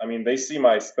that's, I mean, they see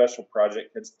my special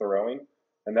project kids throwing,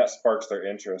 and that sparks their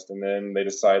interest, and then they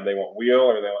decide they want wheel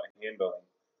or they want hand building.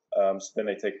 So then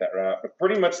they take that route. But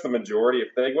pretty much the majority, if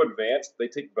they go advanced, they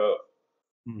take both.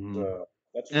 mhm. So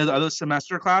that's Are really those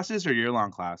semester classes or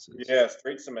year-long classes? yeah,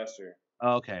 straight semester.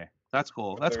 Oh, okay. That's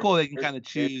cool. So That's cool. They can there's kind of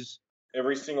choose.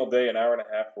 every single day, an hour and a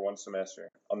half for one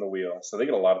semester on the wheel. So they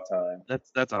get a lot of time.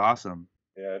 That's awesome.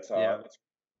 Yeah, it's Yeah. hot. It's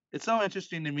It's so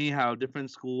interesting to me how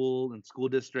different school and school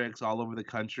districts all over the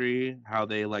country, how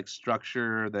they like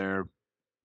structure their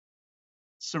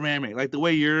ceramic, like the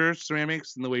way your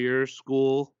ceramics and the way your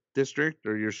school district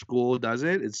or your school does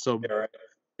it. yeah, right.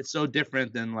 It's so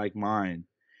different than like mine.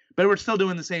 but we're still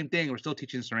doing the same thing. We're still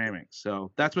teaching ceramics.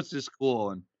 So that's what's just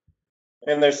cool. And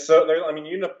there. I mean,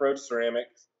 you can approach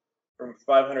ceramics from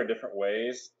 500 different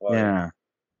ways. Like, Yeah.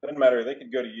 it doesn't matter. They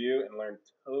could go to you and learn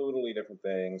totally different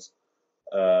things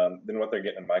than what they're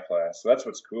getting in my class. So that's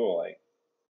what's cool. Like,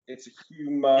 it's a Yeah.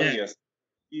 humongous,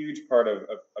 huge part of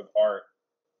art,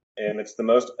 and it's the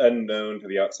most unknown to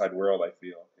the outside world. I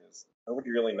feel because nobody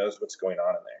really knows what's going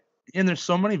on in there. And there's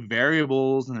so many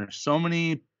variables and there's so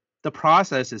many the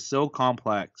process is so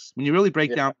complex. When you really break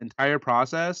Yeah, down the entire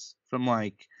process from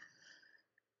like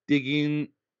digging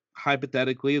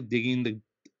hypothetically digging the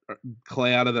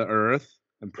clay out of the earth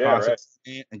and yeah, right. processing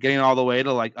it and getting all the way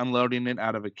to like unloading it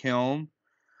out of a kiln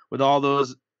with all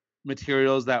those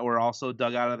materials that were also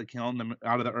dug out of the kiln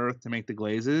out of the earth to make the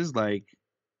glazes, like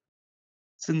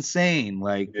it's insane.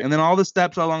 Like, Yeah. and then all the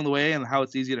steps along the way and how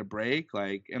it's easy to break,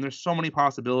 like, and there's so many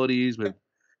possibilities with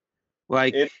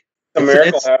like It's a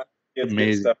miracle it's how kids get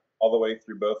amazing. stuff all the way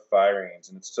through both firings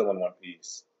and it's still in one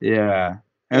piece. Yeah.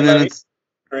 And And then I mean, it's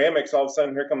ceramics, all of a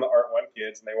sudden, here come the Art One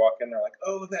kids, and they walk in, they're like,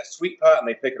 "Oh, look at that sweet pot," and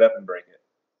they pick it up and break it.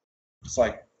 It's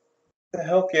like, the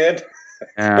hell, kid?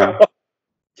 yeah, So,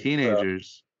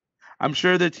 teenagers. I'm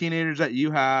sure the teenagers that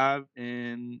you have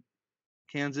in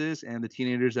Kansas and the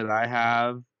teenagers that I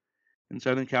have in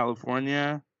Southern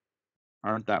California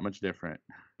aren't that much different.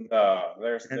 no, And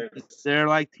there's, they're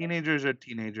like teenagers are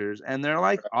teenagers and they're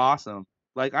like awesome.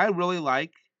 Like I really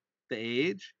like the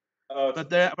age, oh, it's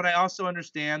but I also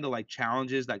understand the like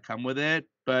challenges that come with it.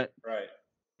 But right.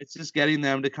 it's just getting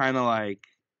them to kind of like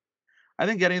I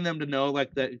think getting them to know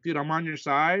like that, dude, I'm on your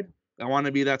side. I want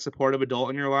to be that supportive adult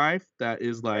in your life that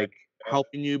is Right. like Yeah.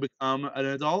 helping you become an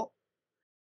adult.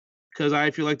 Because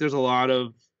I feel like there's a lot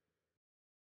of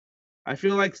I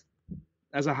feel like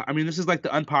I mean, this is like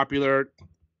the unpopular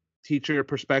teacher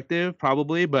perspective,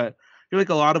 probably, but I feel like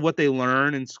a lot of what they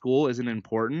learn in school isn't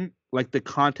important. Like the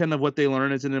content of what they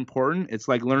learn isn't important. It's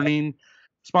like learning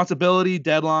responsibility,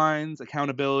 deadlines,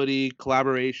 accountability,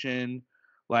 collaboration,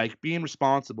 like being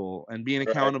responsible and being Right.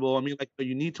 accountable. I mean, like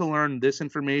you need to learn this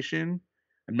information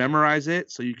and memorize it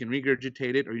so you can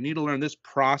regurgitate it, or you need to learn this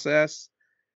process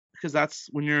because that's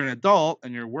when you're an adult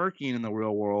and you're working in the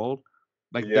real world,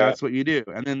 like Yeah. that's what you do.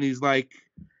 And then these like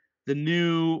the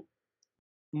new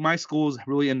my school is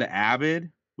really into Avid,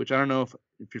 which I don't know if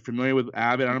you're familiar with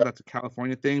Avid. I don't know if that's a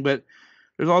California thing, but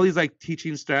there's all these like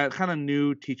kind of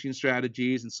new teaching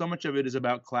strategies, and so much of it is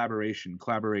about collaboration.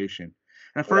 And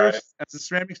at Right. first, as a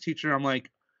ceramics teacher, I'm like,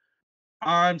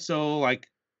 I'm so like,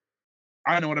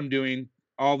 I know what I'm doing.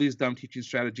 All these dumb teaching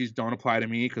strategies don't apply to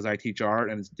me because I teach art,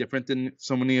 and it's different than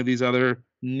so many of these other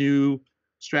new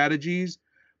strategies.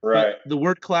 But Right. the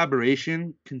word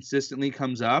collaboration consistently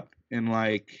comes up in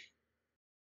like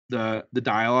the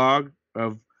dialogue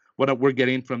of what we're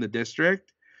getting from the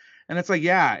district. And it's like,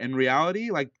 yeah, in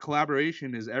reality, like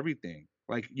collaboration is everything.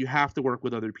 Like you have to work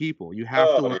with other people. You have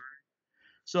to Oh, learn.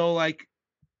 So like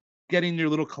getting your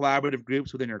little collaborative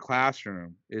groups within your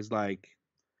classroom is like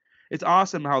it's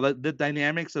awesome how the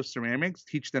dynamics of ceramics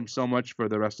teach them so much for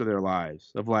the rest of their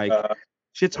lives. Of like uh,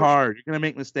 shit's for sure. hard. You're gonna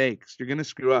make mistakes. You're gonna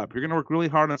screw up. You're gonna work really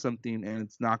hard on something and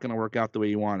it's not gonna work out the way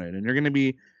you wanted. And you're gonna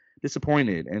be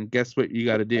disappointed. And guess what you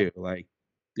gotta do? Like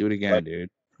do it Like, again, dude.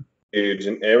 huge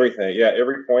and everything. Yeah,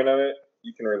 every point of it,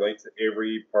 you can relate to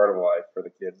every part of life for the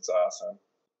kids. It's awesome.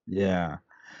 Yeah.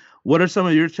 What are some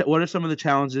of the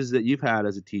challenges that you've had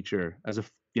as a teacher, as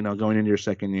going into your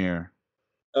second year?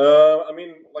 I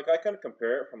mean, like I kind of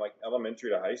compare it from like elementary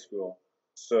to high school.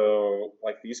 So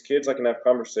like these kids I can have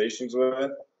conversations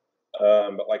with,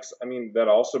 but like I mean that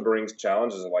also brings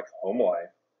challenges of like home life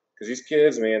because these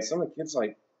kids, man, some of the kids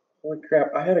like, holy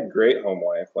crap, I had a great home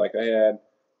life. Like I had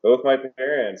both my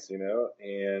parents,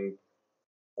 and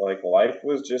like life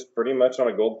was just pretty much on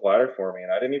a gold platter for me,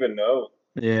 and I didn't even know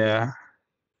Yeah.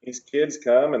 these kids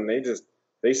come and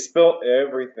they spill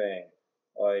everything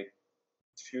like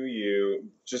to you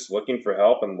just looking for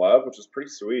help and love, which is pretty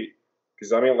sweet.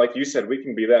 Because I mean, like you said, we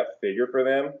can be that figure for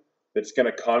them that's going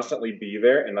to constantly be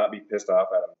there and not be pissed off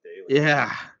at them daily.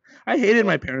 Yeah. I hated So,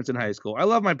 my parents in high school. I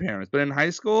love my parents, but in high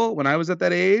school, when I was at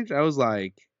that age, I was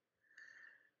like,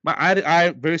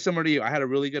 I very similar to you. I had a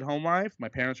really good home life. My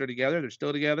parents are together. They're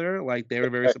still together. Like they were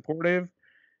very supportive,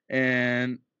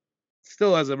 and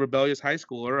still as a rebellious high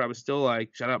schooler, I was still like,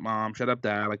 "Shut up, mom. Shut up,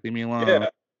 dad. Like leave me alone."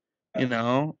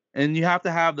 yeah, And you have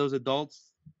to have those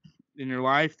adults in your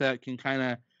life that can kind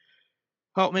of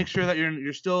help make sure that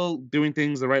you're still doing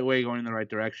things the right way, going in the right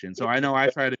direction. So I know I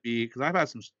try to be because I've had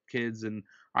some kids, and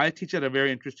I teach at a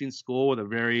very interesting school with a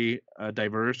very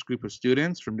diverse group of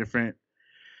students from different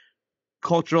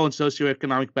cultural and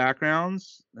socioeconomic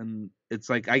backgrounds, and it's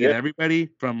like I get yeah, everybody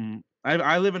from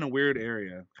I live in a weird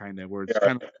area, kind of, where Yeah, it's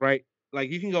kind of right. Like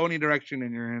you can go any direction,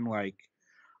 and you're in like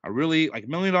a really like $1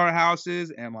 million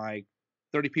houses, and like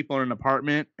 30 people in an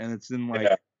apartment, and it's in like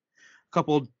yeah, a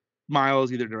couple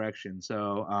miles either direction.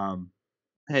 So,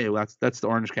 hey, well, that's the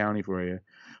Orange County for you.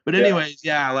 But yeah. anyways,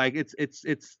 yeah, like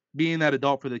it's being that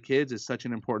adult for the kids is such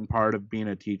an important part of being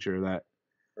a teacher that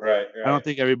Right, I right. don't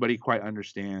think everybody quite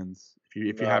understands if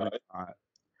you No, haven't taught.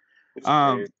 it's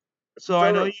Um, crazy. so So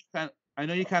re- I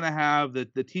know you kind of have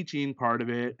the teaching part of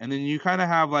it, and then you kind of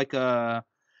have like a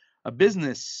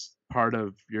business part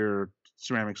of your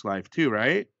ceramics life too,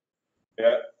 right?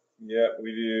 yeah, yeah,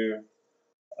 we do.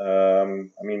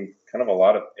 I mean, kind of a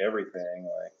lot of everything.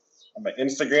 Like on my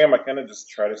Instagram, I kind of just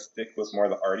try to stick with more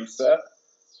of the arty stuff,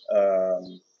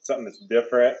 something that's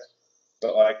different.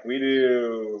 But like we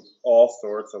do all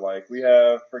sorts of like we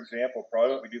have, for example,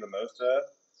 probably what we do the most of.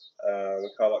 We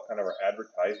call it kind of our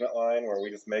advertisement line, where we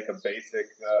just make a basic,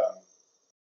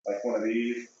 like one of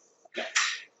these,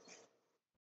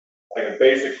 like a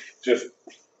basic, just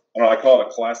I don't know, I call it a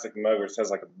classic mug, which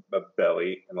has like a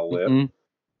belly and a lip, Hmm.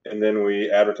 and then we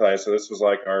advertise. So this was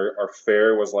like our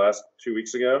fair was last 2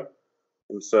 weeks ago,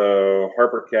 and so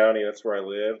Harper County, that's where I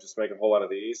live, just make a whole lot of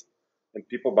these, and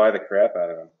people buy the crap out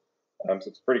of them. So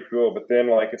it's pretty cool. But then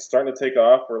like it's starting to take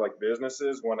off where like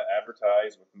businesses want to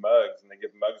advertise with mugs, and they give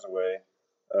mugs away,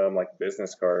 like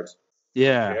business cards. We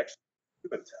Yeah. actually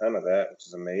do a ton of that, which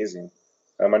is amazing.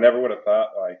 I never would have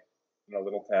thought like in a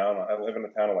little town. I live in a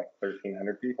town of like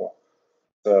 1,300 people,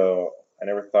 so I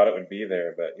never thought it would be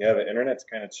there. But yeah, the internet's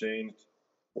kind of changed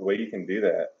the way you can do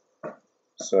that.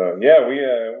 So yeah,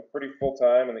 we're pretty full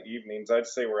time in the evenings. I'd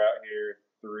say we're out here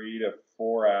 3 to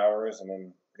 4 hours, and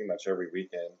then pretty much every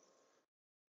weekend.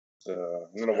 So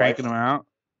and then Just cranking them out.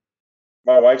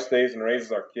 my wife stays and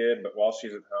raises our kid, but while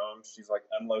she's at home, she's like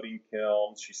unloading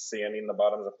kilns, she's sanding the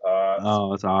bottoms of pots, Oh,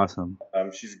 that's awesome.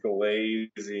 she's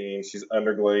glazing, she's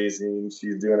underglazing,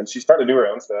 she's doing it. She's starting to do her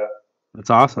own stuff. That's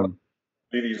So awesome.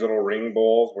 do these little ring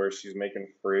bowls where she's making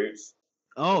fruits.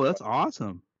 Oh, And that's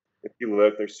awesome. if you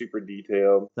look, they're super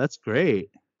detailed. That's great.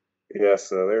 Yeah,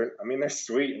 so I mean, they're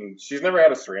sweet. And she's never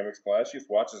had a ceramics class. She just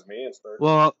watches me and starts.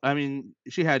 Well, I mean,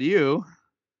 she had you.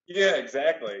 Yeah,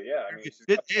 exactly. Yeah, I mean, she's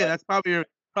got Hey, that's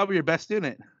probably your best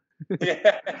student.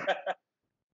 yeah,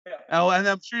 yeah, Oh, and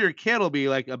I'm sure your kid will be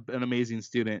like an amazing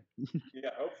student. yeah.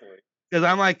 Hopefully. Because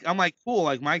I'm like cool.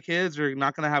 Like my kids are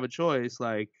not gonna have a choice.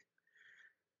 Like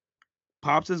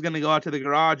Pops is gonna go out to the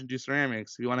garage and do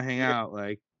ceramics. If you want to hang Yeah, out,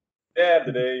 like Dad,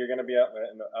 today you're gonna be out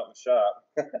in the shop.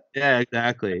 yeah,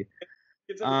 exactly.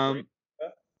 Kids ever break Um,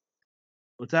 stuff?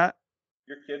 what's that?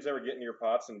 Your kids ever get in your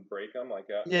pots and break them like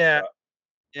out in the Yeah, shop?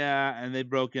 yeah, and they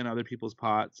broke in other people's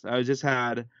pots. I just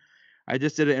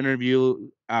did an interview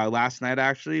last night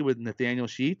actually with Nathaniel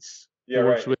Sheets, Yeah,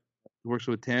 right. who works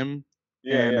with Tim,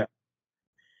 Yeah, and yeah.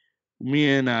 me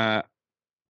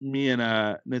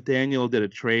and Nathaniel did a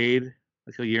trade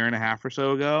like a year and a half or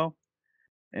so ago,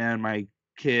 and my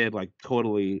kid like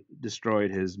totally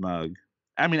destroyed his mug.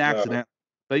 I mean, No, accident,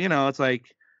 but it's like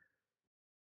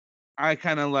I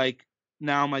kind of like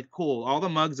now I'm like cool. All the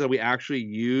mugs that we actually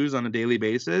use on a daily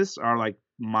basis are like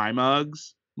my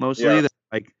mugs mostly. yeah, That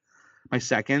like my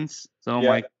seconds. So I'm yeah,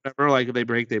 like whatever. Like if they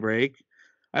break, they break.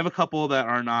 I have a couple that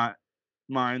are not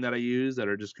mine that I use that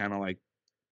are just kind of like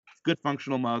good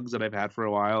functional mugs that I've had for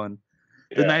a while. And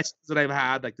the yeah, nice that I've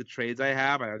had, like the trades I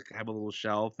have a little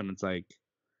shelf, and it's like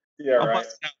yeah, I'll right.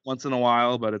 bust it out once in a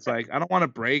while, but it's like I don't want to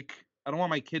break. I don't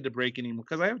want my kid to break anymore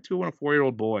because I have 2 and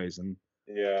 4-year-old boys, and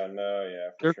Yeah, no, yeah,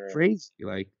 for they're sure. crazy.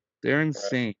 Like they're Right.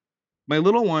 insane. My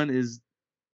little one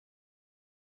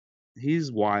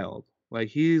he's wild. Like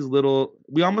he's little.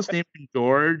 We almost named him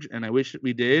George, and I wish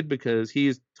we did because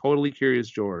he's totally curious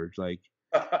George. Like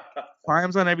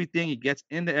climbs on everything, he gets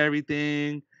into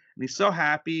everything, and he's so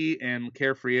happy and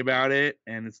carefree about it.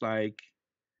 And it's like,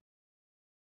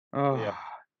 Yeah. oh, At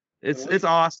it's least,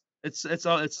 awesome.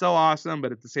 It's so awesome,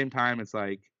 but at the same time, it's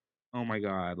like, oh my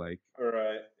god, like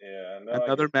right. Yeah, no, I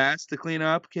another get. mess to clean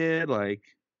up, kid. Like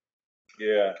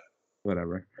Yeah.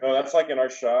 whatever. No, that's like in our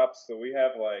shop. So we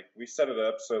have like we set it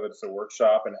up so that it's a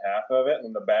workshop in half of it, and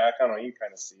in the back, I don't know, you can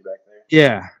kind of see back there.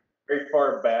 Yeah, Very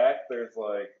far back, there's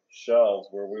like shelves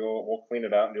where we'll clean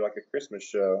it out and do like a Christmas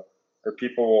show, or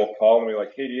people will call and be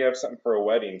like, "Hey, do you have something for a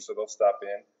wedding?" So they'll stop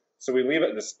in. So we leave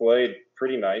it displayed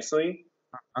pretty nicely,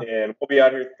 and we'll be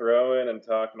out here throwing and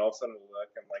talking. All of a sudden, we look,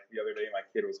 and like the other day, my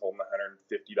kid was holding a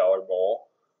 $150 bowl,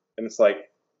 and it's like,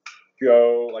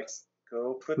 go like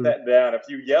go put that down. If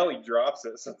you yell, he drops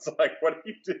it. So it's like, what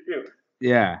do you do?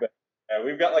 yeah, But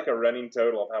we've got like a running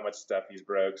total of how much stuff he's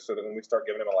broke, so that when we start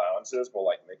giving him allowances, we'll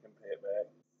like make him pay it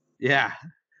back. yeah.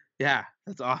 Yeah,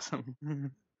 that's awesome.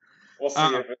 We'll see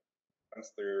um, if it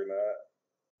comes through or not.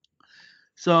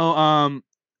 so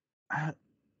uh,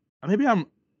 maybe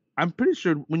I'm pretty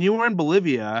sure when you were in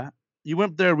Bolivia, you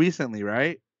went there recently,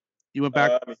 right? You went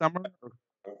back Um, this summer?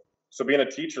 so being a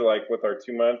teacher, like with our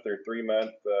 2 month or 3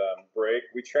 month break,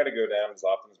 we try to go down as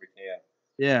often as we can.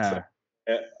 So Yeah.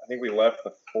 I think we left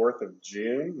the 4th of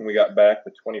June and we got back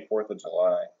the 24th of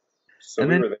July. So And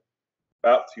we then were there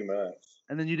about 2 months.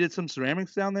 you did some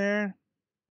ceramics down there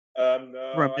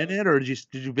for a No, minute, or did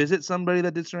you visit somebody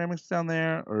that did ceramics down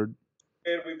there, or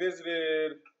we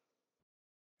visited.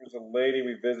 There's a lady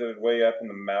we visited way up in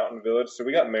the mountain village. So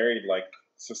we got married like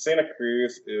so. Santa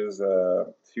Cruz is a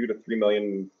 2 to 3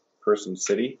 million person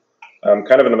city,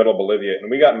 kind of in the middle of Bolivia, and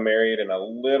we got married in a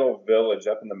little village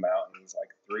up in the mountains, like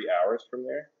 3 hours from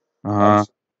there. uh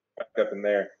So back up in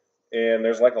there, and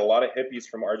there's like a lot of hippies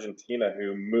from Argentina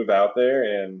who move out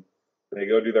there and they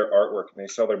go do their artwork and they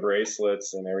sell their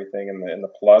bracelets and everything in the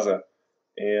plaza.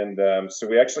 And so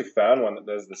we actually found one that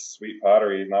does this sweet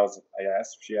pottery, and I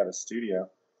asked if she had a studio.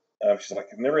 She's like,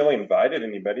 I've never really invited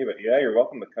anybody, but yeah, you're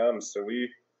welcome to come. So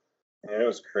and it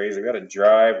was crazy. We had to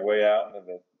drive way out into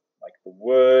the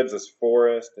woods, this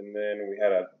forest, and then we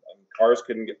had cars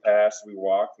couldn't get past. We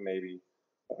walked maybe,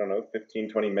 I don't know, 15,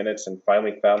 20 minutes and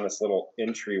finally found this little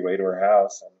entryway to her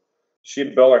house. And she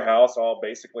had built her house all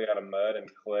basically out of mud and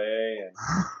clay and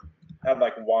had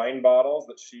like wine bottles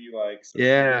that she like, so she made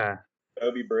yeah,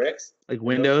 Adobe bricks. like And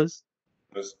those windows?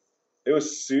 was it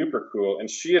was super cool. And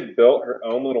she had built her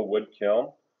own little wood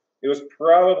kiln. It was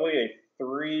probably a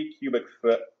 3 cubic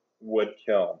foot wood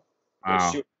kiln that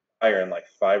she Wow. would fire in like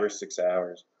 5 or 6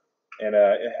 hours. And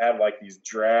it had like these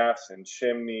drafts and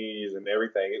chimneys and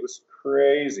everything. It was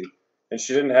crazy. And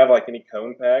she didn't have like any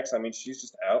cone packs. I mean, she's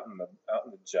just out in the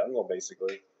jungle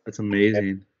basically. That's And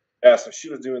amazing. yeah, so she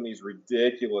was doing these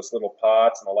ridiculous little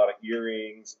pots and a lot of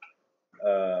earrings.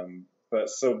 But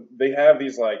so they have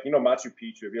these like Machu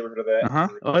Picchu. Have you ever heard of that in Uh-huh.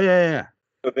 Peru? Oh, yeah, yeah, yeah.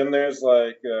 So then there's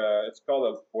like it's called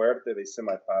El Fuerte de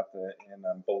Samaipata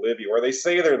in Bolivia, where they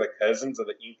say they're the cousins of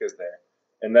the Incas there,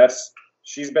 and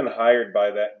she's been hired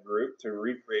by that group to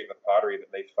recreate the pottery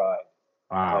that they find.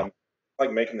 Wow.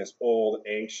 Like making this old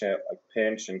ancient like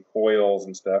pinch and coils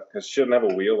and stuff because she doesn't have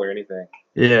a wheel or anything.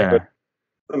 But Yeah.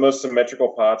 the most symmetrical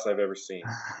pots I've ever seen.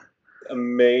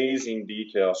 Amazing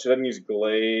detail. She doesn't use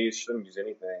glaze. She doesn't use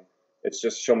anything. It's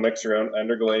just she'll mix her own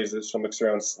underglazes. She'll mix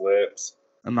her own slips.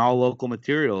 And all local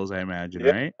materials, I imagine,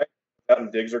 Yeah, right? out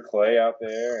and digs her clay out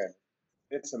there, and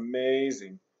it's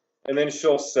amazing. And then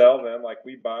she'll sell them. Like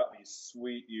we bought these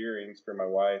sweet earrings for my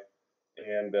wife,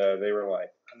 and they were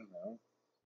like I don't know,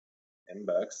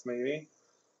 $10 maybe.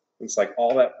 It's like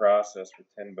all that process for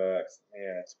 $10.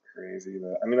 Yeah, it's crazy.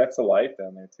 But I mean, that's a life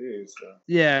down there too. So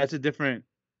Yeah, it's a different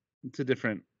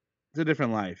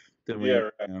life than yeah,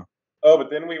 right. you know. Oh,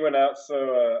 but then we went out.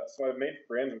 So I made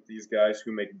friends with these guys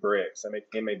who make bricks. I make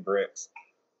handmade bricks.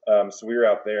 So we were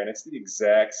out there, and it's the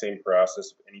exact same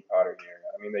process of any pottery here.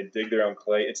 I mean, they dig their own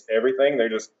clay. It's everything.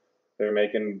 They're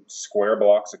making square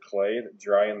blocks of clay that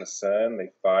dry in the sun. They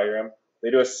fire them.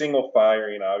 They do a single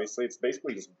firing. Obviously, it's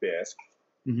basically just bisque.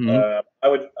 Mhm. I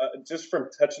would just from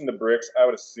touching the bricks, I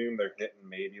would assume they're hitting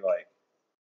maybe like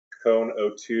cone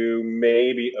O2,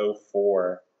 maybe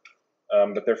O4.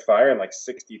 But they're firing like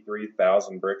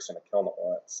 63,000 bricks in a kiln at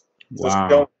once. So this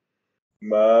kiln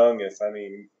Wow. humongous. I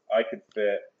mean, I could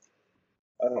fit,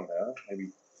 I don't know,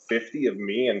 maybe 50 of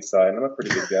me inside. I'm a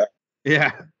pretty big guy.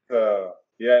 Yeah.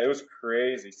 Yeah, it was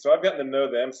crazy. So I've gotten to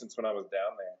know them since when I was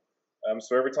down there.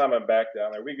 So every time I'm back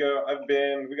down there, we got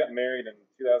married in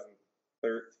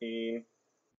 2013,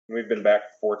 and we've been back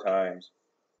 4 times.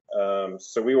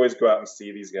 So we always go out and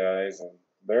see these guys, and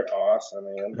they're awesome,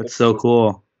 man. That's It's so just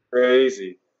cool.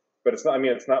 crazy. But it's not. I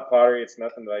mean, it's not pottery. It's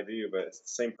nothing that I do, but it's the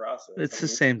same process. I It's the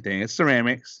mean, same thing. It's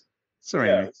ceramics. yeah,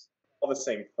 Ceramics. all the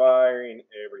same firing,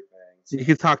 everything. So You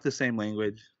can talk the same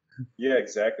language. yeah,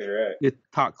 exactly right. You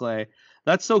talk clay.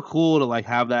 That's so cool to like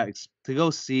have that to go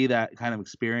see that kind of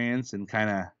experience and kind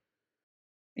of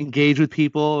engage with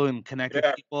people and connect with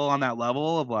Yeah, people on that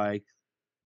level of like,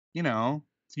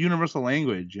 it's universal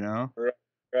language, right,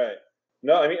 right.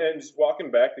 No, I mean, and just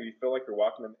walking back there, you feel like you're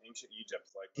walking in ancient Egypt,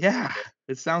 like with all Yeah,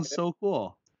 the it sounds so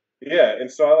cool. yeah.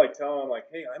 And so I like tell them like,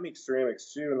 hey, I make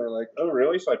ceramics too, and they're like, oh,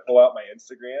 really? So I pull out my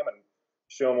Instagram and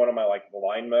show them one of my like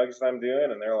line mugs that I'm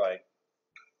doing, and they're like,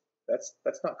 that's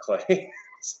not clay.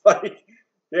 It's like,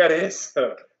 yeah, it is.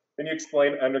 So then you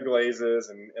explain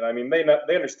underglazes, and I mean they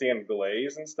understand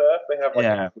glaze and stuff. They have like a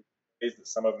Yeah. glaze that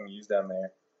some of them use down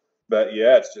there. But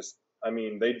yeah, it's just I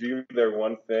mean they do their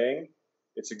one thing.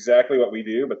 It's exactly what we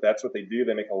do, but that's what they do.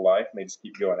 They make a life, and they just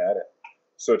keep going at it.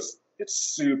 So it's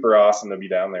super awesome to be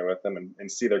down there with them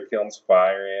and see their kilns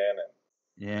firing.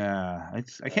 Yeah,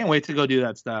 I can't wait to go do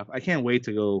that stuff. I can't wait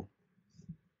to go.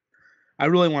 I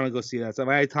really want to go see that stuff.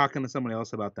 I had talking to somebody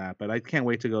else about that, but I can't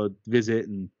wait to go visit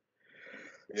and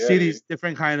see these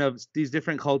different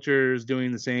cultures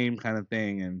doing the same kind of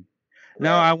thing. And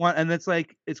now I want, and it's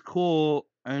like, it's cool.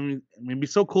 I mean, it'd be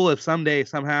so cool if someday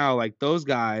somehow like those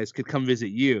guys could come visit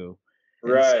you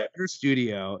in your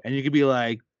studio, and you could be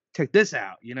like, check this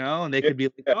out, and they could be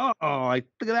like, oh, like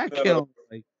look at that kiln.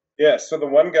 Like, yeah, so the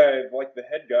one guy, like the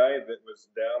head guy that was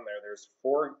down there, there's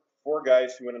four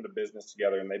guys who went into business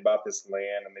together, and they bought this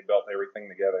land and they built everything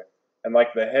together. And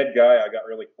like the head guy I got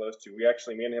really close to,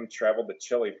 me and him traveled to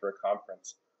Chile for a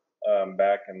conference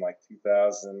back in like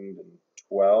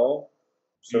 2012.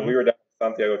 So we were down in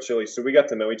Santiago, Chile. So we got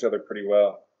to know each other pretty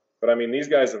well. But I mean, these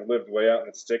guys have lived way out in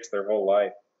the sticks their whole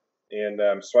life. And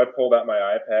so I pulled out my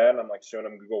iPad and I'm like showing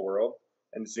him Google World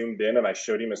and zoomed in and I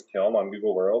showed him his kiln on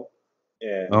Google World.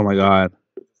 And oh my God.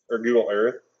 Or Google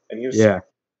Earth. And he was like,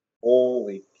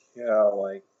 holy cow,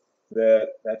 like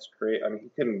that's great. I mean, he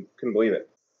couldn't believe it.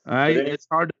 It's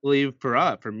hard to believe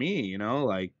for me,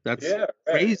 like that's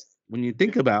crazy when you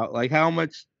think about like how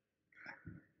much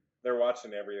they're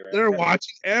watching everything. They're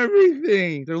watching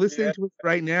everything. They're listening to it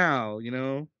right now,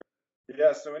 Yeah,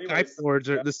 so anyway,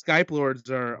 the Skype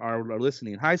lords are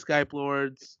listening. Hi Skype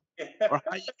lords. Or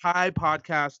hi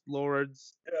podcast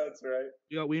lords. Yeah, that's right.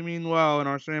 We mean well in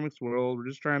our ceramics world. We're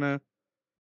just trying to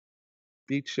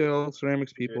be chill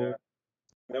ceramics people. Yeah.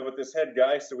 No, but this head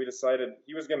guy, so we decided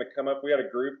he was going to come up. We had a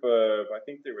group of, I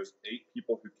think there was 8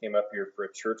 people who came up here for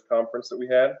a church conference that we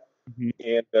had.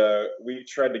 And we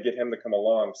tried to get him to come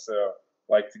along. So,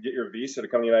 like, to get your visa to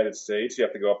come to the United States, you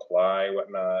have to go apply,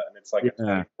 whatnot. And it's like a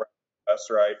 24-hour bus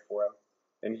ride for him.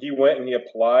 And he went and he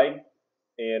applied,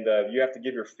 and you have to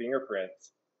give your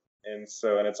fingerprints. And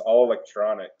it's all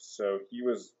electronic. So he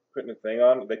was putting a thing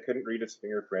on. They couldn't read his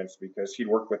fingerprints because he'd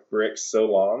worked with bricks so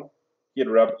long. He had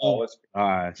rubbed all his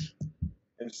gosh.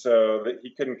 And so that he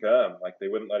couldn't come. Like, they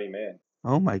wouldn't let him in.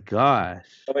 Oh my gosh.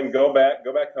 Well, then go back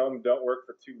home, don't work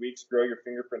for 2 weeks, grow your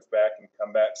fingerprints back, and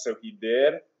come back. So he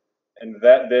did. And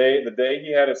that day, the day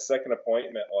he had his second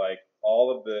appointment, like,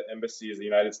 all of the embassies of the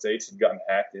United States had gotten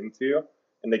hacked into,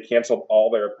 and they canceled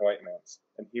all their appointments.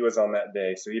 And he was on that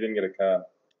day, so he didn't get to come.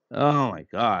 Oh my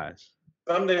gosh.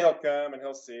 Someday he'll come and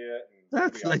he'll see it.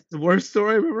 That's like the worst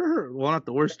story I've ever heard. Well, not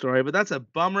the worst story, but that's a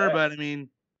bummer. Right. But I mean,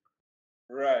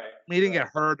 right. He didn't get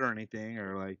hurt or anything,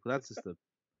 or like that's just a.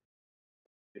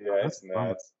 Yeah, it's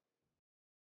nuts.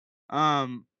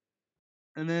 And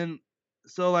then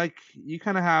so like you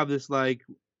kind of have this like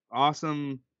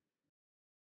awesome.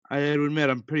 I had to admit,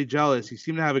 I'm pretty jealous. You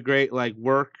seem to have a great like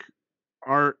work,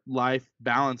 art, life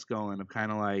balance going. Of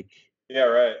kind of like. Yeah.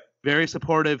 Right. Very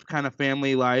supportive kind of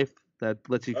family life that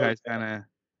lets you guys kind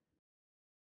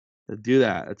of do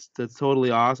that. That's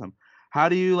totally awesome. How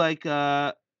do you like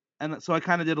and so I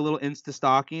kind of did a little Insta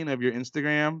stalking of your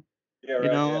Instagram. Yeah,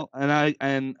 right,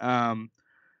 and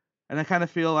I kind of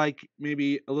feel like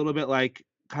maybe a little bit like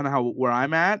kind of where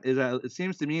I'm at is that it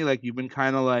seems to me like you've been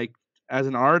kind of like as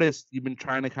an artist, you've been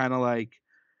trying to kind of like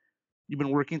you've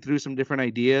been working through some different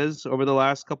ideas over the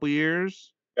last couple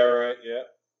years. Yeah, right, yeah.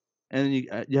 And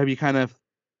you kind of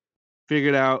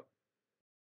figured out,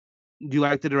 do you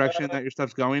like the direction that your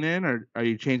stuff's going in, or are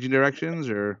you changing directions,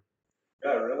 or?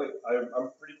 Yeah, really, I'm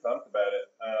pretty pumped about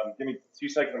it. Give me 2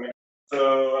 seconds.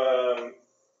 So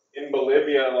in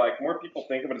Bolivia, like more people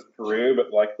think of it as Peru,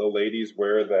 but like the ladies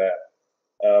wear that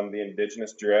the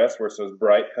indigenous dress where it's those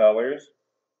bright colors,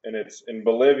 and it's in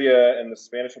Bolivia, in the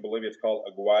Spanish of Bolivia, it's called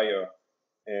aguayo.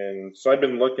 And so I've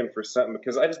been looking for something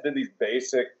because I just did these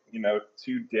basic,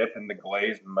 2-dip in the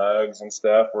glazed mugs and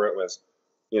stuff where it was,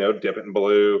 dip it in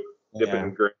blue, dip it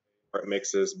in gray, or it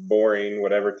mixes, boring,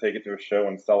 whatever, take it to a show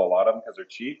and sell a lot of them because they're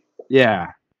cheap.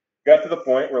 Yeah. Got to the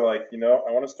point where like,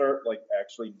 I want to start like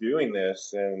actually doing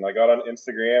this. And I got on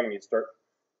Instagram and you start,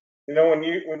 when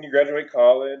you graduate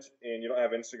college and you don't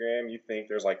have Instagram, you think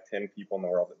there's like 10 people in the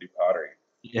world that do pottery.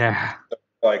 Yeah. So,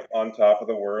 like on top of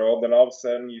the world. Then all of a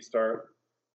sudden you start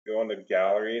going to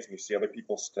galleries and you see other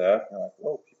people's stuff and you're like,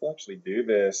 whoa, people actually do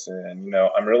this, and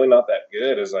I'm really not that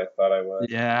good as I thought I was.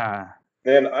 Yeah.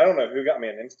 Then I don't know who got me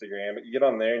on Instagram, but you get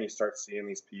on there and you start seeing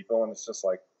these people and it's just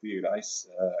like, dude, I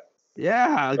suck.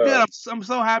 Yeah, so, good. I'm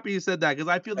so happy you said that because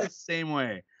I feel the same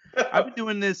way. I've been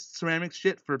doing this ceramic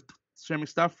stuff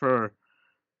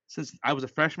since I was a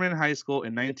freshman in high school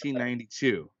in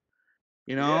 1992.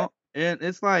 And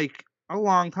it's like a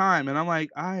long time, and I'm like,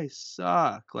 I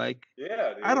suck. Like,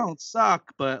 yeah, dude. I don't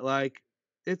suck, but like,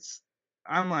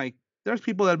 I'm like, there's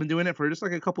people that have been doing it for just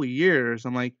like a couple of years.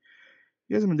 I'm like,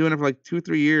 you guys have been doing it for like 2 or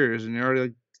 3 years, and you're already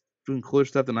like doing cooler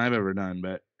stuff than I've ever done.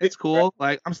 But it's cool.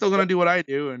 Like I'm still gonna do what I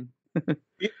do, and You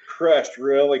get crushed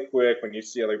really quick when you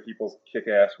see other people's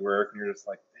kick-ass work, and you're just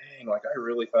like, dang, like I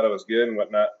really thought it was good and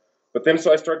whatnot. But then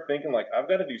so I started thinking like I've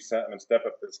got to do something and step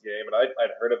up this game. And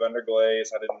I'd heard of underglaze.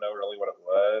 I didn't know really what it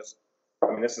was.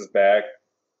 I mean, this is back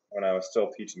when I was still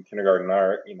teaching kindergarten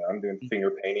art. You know, I'm doing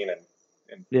finger painting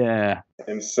and yeah,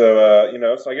 and so you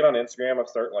know, so I get on Instagram. I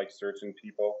start like searching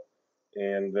people,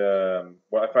 and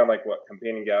well, I found like what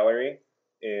Companion Gallery,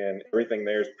 and everything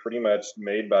there is pretty much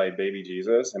made by Baby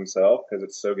Jesus himself because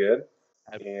it's so good.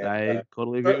 And I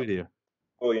totally agree with you.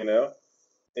 cool, you know.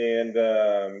 And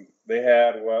they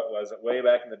had what was it way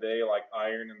back in the day, like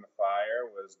Iron in the Fire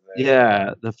was their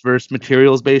Yeah, the first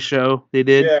materials based show they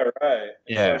did. yeah, right. And so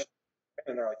Yeah,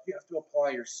 and they're like, you have to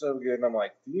apply. You're so good. And I'm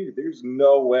like, dude, there's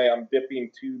no way I'm dipping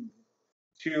two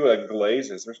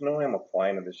glazes. There's no way I'm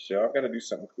applying to this show. I've got to do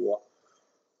something cool.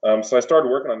 So I started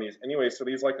working on these. Anyway, so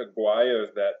these like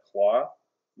aguayos, that cloth.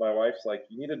 My wife's like,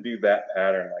 you need to do that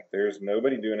pattern. Like, there's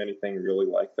nobody doing anything really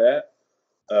like that.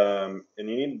 And you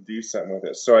need to do something with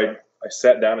it. So I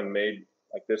sat down and made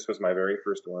like this was my very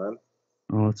first one.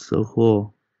 oh, it's so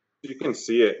cool. You can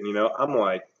see it, and you know I'm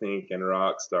like thinking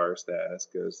rock star status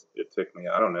because it took me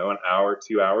I don't know an hour,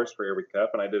 2 hours for every cup,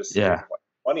 and I did a series Yeah. of like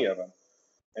 20 of them.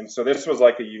 And so this was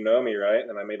like a you know me, right? And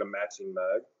then I made a matching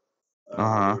mug.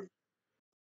 Uh-huh.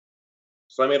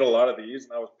 So I made a lot of these,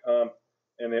 and I was pumped.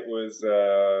 And it was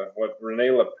what Rene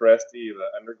Lepresti, the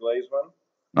underglaze one.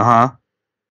 Uh-huh.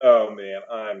 Oh man,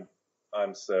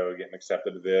 I'm so getting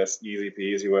accepted to this, easy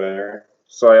peasy, whatever.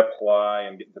 So I apply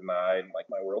and get denied, and like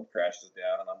my world crashes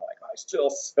down, and I'm like, I still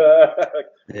suck.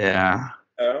 Yeah.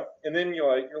 And then you're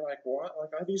like, what? Like,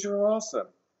 oh, these are awesome.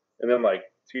 And then like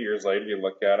 2 years later, you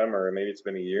look at them, or maybe it's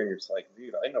been a year, and you're just like,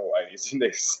 dude, I know why these didn't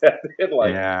accept it.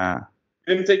 Like, Yeah.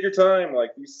 you didn't take your time.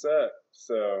 Like, these suck.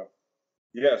 So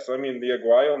yeah, so I mean, the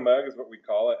Aguayo mug is what we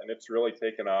call it, and it's really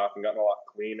taken off and gotten a lot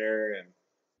cleaner and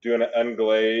doing it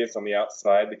unglazed on the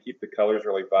outside to keep the colors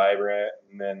really vibrant.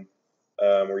 And then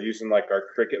we're using like our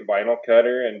Cricut vinyl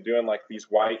cutter and doing like these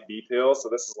white details. So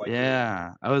this is like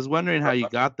Yeah. I was wondering how you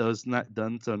got those not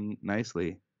done so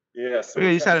nicely. yeah, so Okay,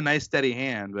 we you just kind had of a nice steady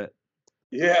hand, but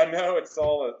yeah, no, it's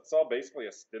all basically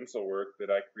a stencil work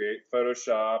that I create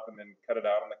Photoshop and then cut it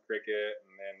out on the Cricut,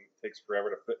 and then it takes forever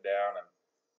to put down. And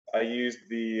I used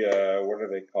the what are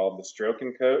they called? The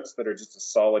stroking coats that are just a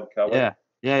solid color. yeah.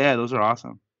 Yeah, those are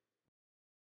awesome.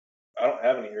 I don't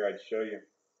have any here. I'd show you.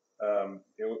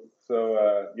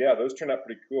 Yeah, those turned out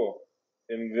pretty cool.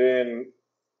 And then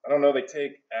I don't know, they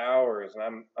take hours, and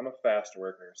I'm a fast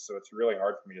worker, so it's really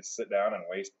hard for me to sit down and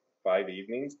waste 5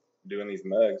 evenings doing these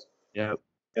mugs. Yep.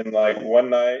 And like one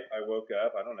night, I woke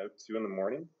up, I don't know, 2 in the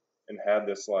morning, and had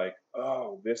this like,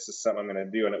 oh, this is something I'm gonna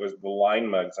do, and it was the line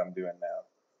mugs I'm doing now.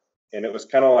 And it was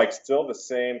kind of like still the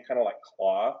same kind of like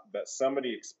cloth, but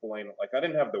somebody explained it. Like I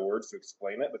didn't have the words to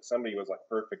explain it, but somebody was like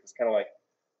perfect. It's kind of like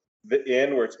the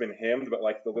end where it's been hemmed, but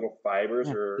like the little fibers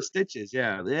Yeah. The are stitches,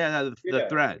 yeah. Yeah, the yeah,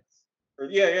 threads.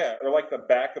 or like the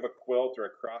back of a quilt or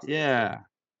across of a quilt. Yeah.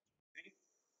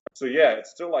 So yeah, it's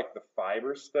still like the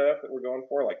fiber stuff that we're going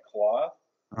for, like cloth,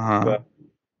 Uh-huh. but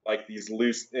like these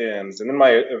loose ends. And then my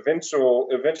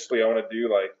eventually I want to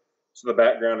do like so the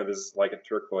background of this is like a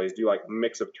turquoise, do like a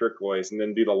mix of turquoise, and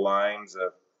then do the lines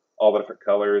of all the different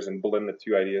colors and blend the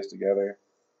two ideas together.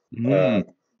 Mm,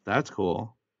 Um, that's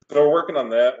cool. so we're working on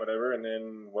that, whatever. And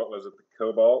then what was it? The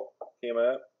cobalt came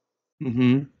up.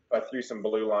 Mm-hmm. I threw some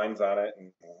blue lines on it,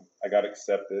 and I got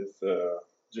accepted. So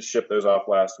just shipped those off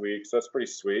last week. So that's pretty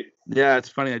sweet. Yeah, it's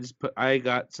funny. I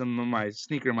got some of my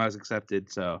sneaker mugs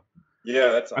accepted, so Yeah,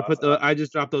 that's awesome. I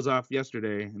just dropped those off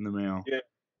yesterday in the mail. Yeah,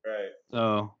 right.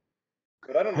 So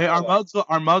But I don't hey, know, like,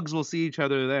 our mugs will see each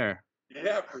other there.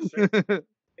 yeah, for sure.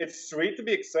 It's sweet to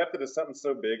be accepted as something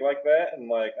so big like that, and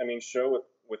like, I mean, show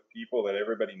with people that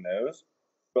everybody knows.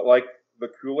 But like, the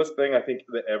coolest thing I think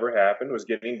that ever happened was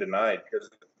getting denied because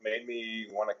it made me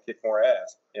want to kick more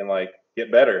ass and like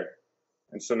get better.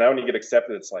 And so now when you get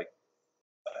accepted, it's like,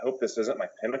 I hope this isn't my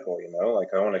pinnacle, you know? Like,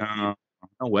 I want to keep. No,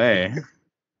 no way.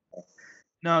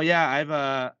 No,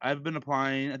 yeah, I've been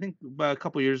applying. I think about a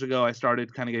couple years ago I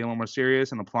started kind of getting a little more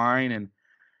serious and applying, and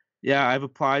yeah, I have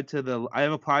applied to the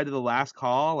last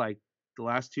call like the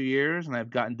last 2 years, and I've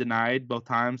gotten denied both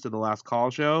times to the last call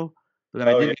show. But then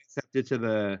I Oh did yeah. get accepted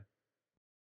to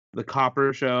the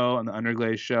copper show and the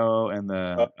underglaze show and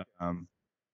Oh, the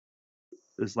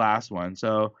this last one.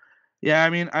 So yeah, I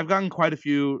mean, I've gotten quite a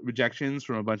few rejections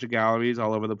from a bunch of galleries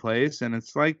all over the place, and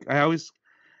it's like I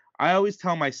always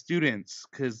tell my students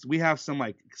because we have some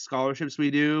like scholarships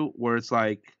we do where it's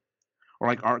like or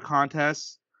like art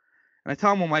contests, And I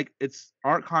tell them, I'm like, it's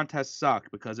art contests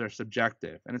suck because they're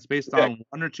subjective and it's based Yeah, on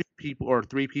one or two people or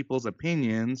three people's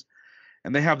opinions,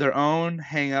 and they have their own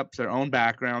hangups, their own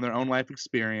background, their own life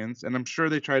experience. And I'm sure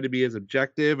they try to be as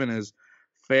objective and as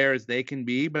fair as they can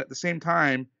be. But at the same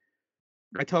time,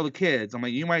 I tell the kids, I'm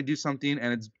like, you might do something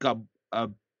and it's got a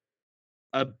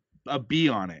a, a bee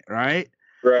on it, right?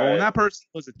 Well, when right. that person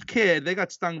was a kid, they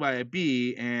got stung by a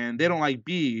bee and they don't like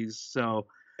bees. So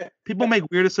people make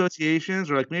weird associations,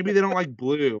 or like maybe they don't like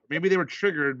blue. Maybe they were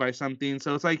triggered by something.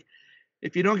 So it's like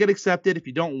if you don't get accepted, if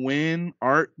you don't win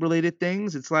art related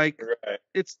things, it's like Right.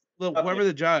 it's well, Nothing. whoever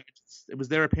the judge, it was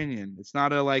their opinion. It's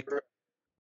not a like Right.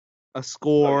 a Oh,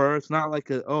 score. It's not like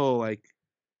a like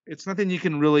it's nothing you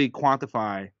can really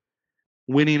quantify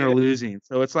winning or yeah. losing.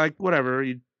 So it's like whatever,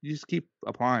 you just keep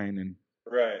applying and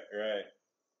Right. Right.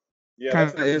 Yeah, kind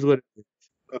that's of what. is what it is.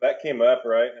 So that came up,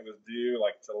 right? And it was due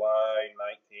like July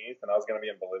 19th, and I was going to be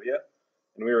in Bolivia,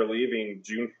 and we were leaving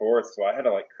June 4th, so I had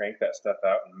to like crank that stuff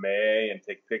out in May and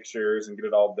take pictures and get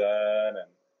it all done,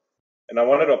 and I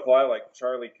wanted to apply like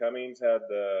Charlie Cummings had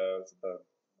the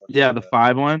what's Yeah, the the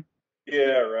 5 one.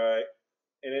 yeah, right,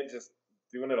 and it just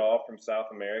doing it all from South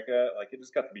America, like it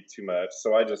just got to be too much,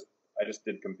 so I just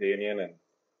did Companion, and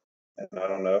I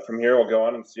don't know. From here, we'll go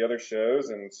on and see other shows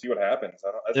and see what happens.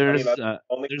 I don't. I mean, There's that's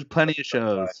only there's plenty of apply.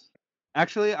 shows.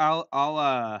 Actually, I'm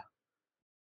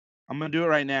gonna do it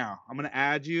right now. I'm gonna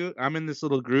add you. I'm in this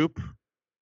little group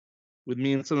with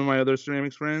me and some of my other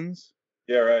ceramics friends.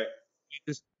 Yeah, right.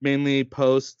 We just mainly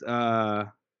post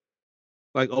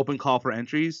like open call for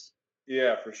entries.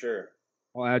 Yeah, for sure.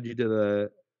 I'll add you to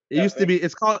the. It Yeah, used to thank be.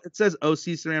 It's called. It says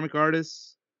OC Ceramic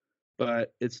Artists,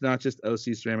 but it's not just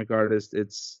OC Ceramic Artist. you.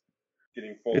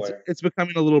 Getting It's fuller. it's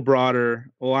becoming a little broader.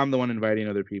 Well, I'm the one inviting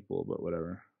other people, but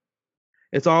whatever.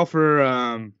 It's all for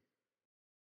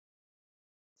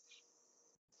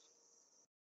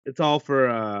It's all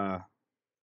for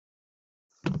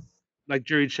like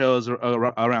jury shows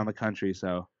around the country.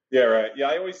 So Yeah, right. Yeah,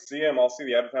 I always see them. I'll see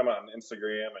the advertisement on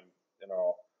Instagram, and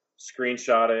I'll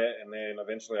screenshot it, and then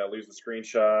eventually I lose the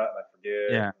screenshot and I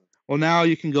forget. yeah. Well, now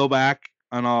you can go back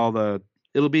on all the.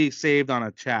 It'll be saved on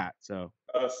a chat. So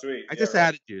Oh, sweet. I Yeah, just right.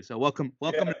 added you. So welcome,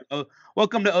 Yeah,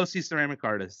 welcome to OC Ceramic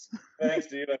Artists. thanks,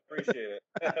 dude. I appreciate it.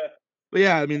 But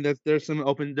yeah, I mean there's some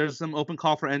open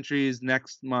call for entries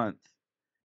next month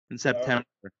in Oh, September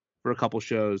for a couple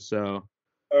shows. oh,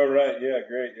 right. Yeah,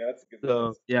 great. Yeah, that's a good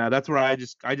month. So yeah, that's where I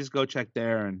just go check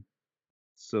there, and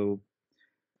so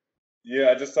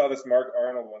Yeah, I just saw this Mark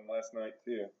Arnold one last night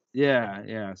too.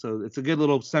 yeah. So it's a good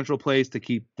little central place to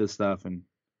keep this stuff and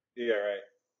Yeah, right.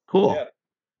 cool. Yeah, that'd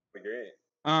be great.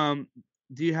 Um,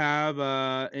 do you have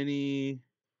any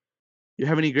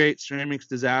great ceramics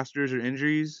disasters or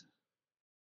injuries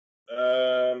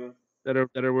Um, that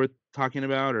are worth talking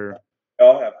about or?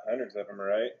 I'll have hundreds of them,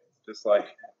 right? Just like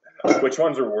which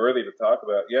ones are worthy to talk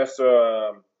about. Yeah,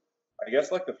 so I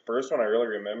guess like the first one I really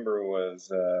remember was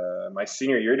my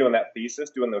senior year doing that thesis,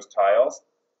 doing those tiles.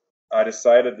 I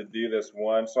decided to do this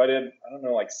one, so I did I don't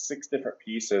know like six different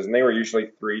pieces, and they were usually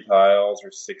three tiles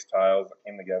or six tiles that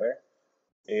came together.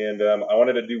 And I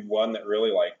wanted to do one that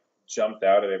really like jumped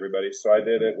out at everybody, so I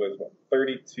did it with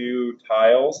 32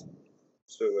 tiles.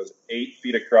 So it was 8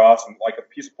 feet across and like a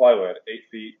piece of plywood, 8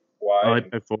 feet Oh, wide,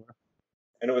 I four.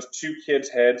 and it was two kids'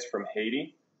 heads from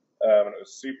Haiti, and it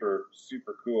was super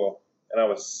super cool. And I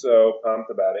was so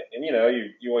pumped about it. And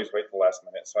you always wait till the last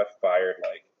minute, so I fired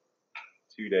like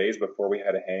 2 days before we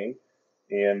had to hang,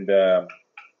 and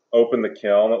opened the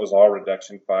kiln. It was all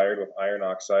reduction fired with iron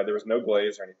oxide. There was no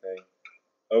glaze or anything.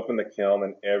 Opened the kiln,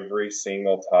 and every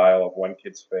single tile of one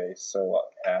kid's face, so like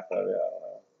half of it, I don't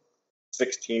know,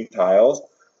 16 tiles.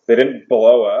 They didn't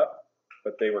blow up,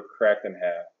 but they were cracked in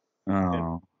half. And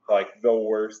Oh, like the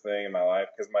worst thing in my life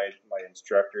because my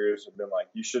instructors have been like,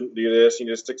 you shouldn't do this. You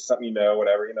just stick to something,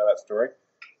 whatever, that story.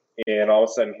 And all of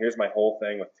a sudden, here's my whole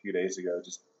thing with 2 days ago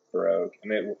just broke,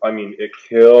 and it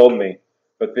killed me.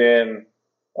 But then,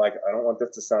 like, I don't want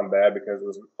this to sound bad because it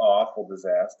was an awful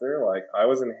disaster. Like, I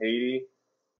was in Haiti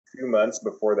 2 months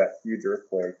before that huge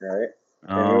earthquake, right?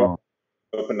 And we oh,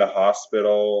 opened a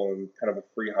hospital and kind of a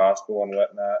free hospital and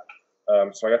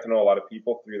whatnot. So I got to know a lot of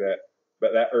people through that.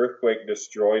 But that earthquake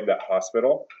destroyed that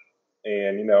hospital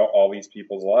and, all these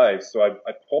people's lives. So I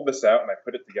pulled this out and I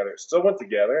put it together. It still went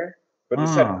together, but it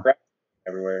just had oh, cracks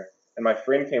everywhere. And my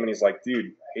friend came and he's like,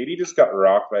 dude, Haiti just got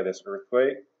rocked by this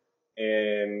earthquake.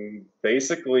 And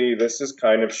basically, this is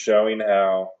kind of showing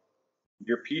how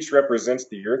your piece represents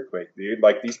the earthquake, dude.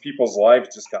 Like these people's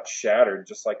lives just got shattered,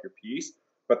 just like your piece,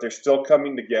 but they're still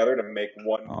coming together to make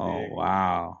one oh, big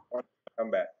wow.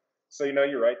 comeback. So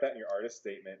you write that in your artist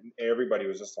statement, and everybody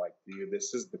was just like, "Dude,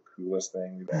 this is the coolest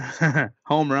thing we've ever seen."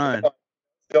 Home run.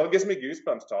 Still gives me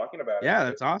goosebumps talking about it, Yeah, dude.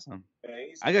 that's It's awesome. I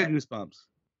amazing. got Like, goosebumps.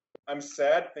 I'm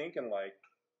sad thinking like,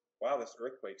 wow, this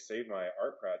earthquake saved my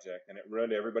art project and it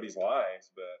ruined everybody's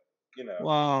lives. But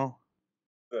Well,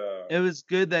 so it was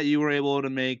good that you were able to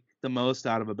make the most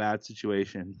out of a bad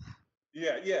situation.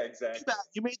 yeah, exactly.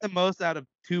 You made the most out of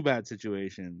two bad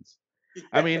situations.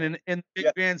 I Yeah, mean, in the big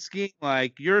yeah, grand scheme,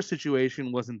 like your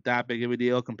situation wasn't that big of a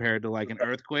deal compared to like an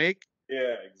earthquake.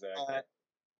 yeah, exactly. But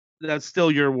that's still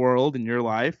your world and your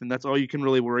life, and that's all you can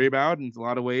really worry about in a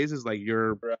lot of ways is like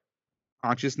your Right.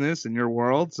 consciousness and your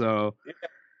world. So Yeah,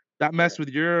 that sure. mess with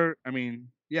your, I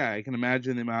mean, yeah, I can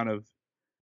imagine the amount of,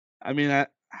 I mean,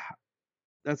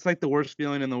 that's like the worst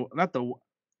feeling in the, not the,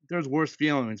 there's worse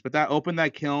feelings, but that open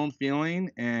that kiln feeling,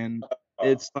 and Oh,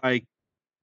 it's like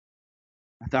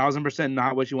 1,000%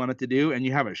 not what you wanted to do, and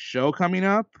you have a show coming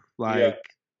up, yeah, like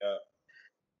yeah.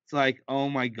 it's like, oh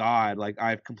my god, like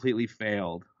I've completely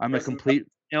failed. I'm a There's complete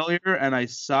failure, and I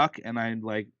suck, and I'm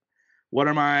like, what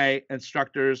are my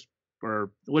instructors,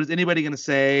 or what is anybody gonna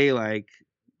say? Like,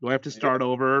 do I have to yeah. start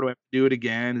over? Do I have to do it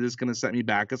again? Is this gonna set me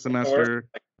back a The worst. semester?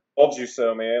 Like, told you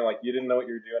so, man. Like you didn't know what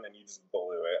you were doing and you just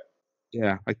blew it.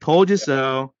 Yeah, I told you Yeah.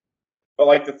 so. But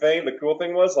like the cool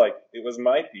thing was like it was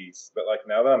my piece. But like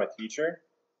now that I'm a teacher,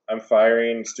 I'm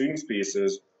firing students'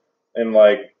 pieces. And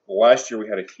like last year we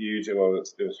had a huge. It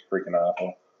was freaking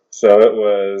awful. So it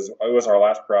was our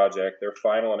last project, their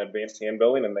final and advanced hand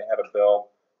building, and they had to build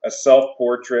a self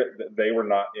portrait that they were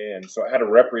not in. So I had to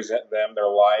represent them, their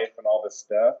life, and all this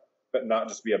stuff, but not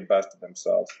just be a bust of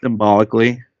themselves.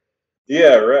 Symbolically.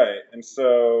 Yeah, right. And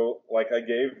so, like, I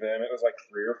gave them, it was like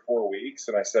 3 or 4 weeks,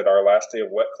 and I said, our last day of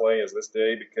wet clay is this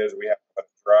day because we have to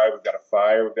dry, we've got a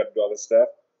fire, we've got to do all this stuff.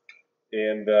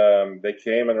 And they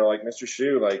came and they're like, Mr.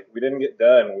 Shu, like, we didn't get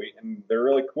done. And they're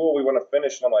really cool. We want to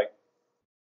finish. And I'm like,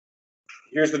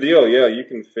 here's the deal. Yeah, you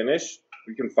can finish.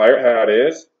 We can fire it how it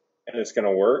is, and it's going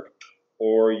to work.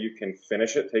 Or you can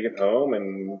finish it, take it home,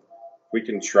 and we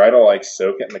can try to like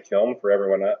soak it in the kiln for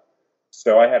everyone up.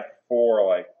 So I had four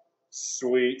like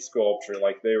sweet sculpture,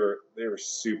 like they were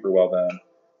super well done,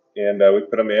 and we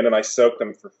put them in, and I soaked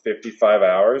them for 55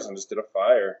 hours and just did a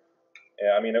fire.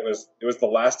 Yeah, I mean it was the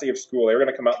last day of school. They were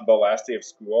going to come out the last day of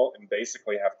school and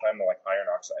basically have time to like iron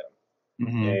oxide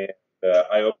them. Hmm. And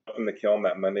I opened the kiln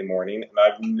that Monday morning, and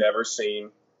I've never seen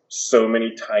so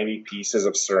many tiny pieces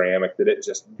of ceramic that it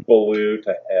just blew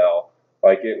to hell.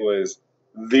 Like it was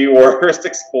the worst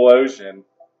explosion.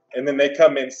 And then they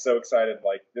come in so excited.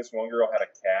 Like this one girl had a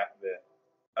cat that,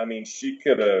 I mean, she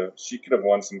could have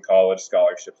won some college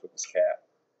scholarships with this cat.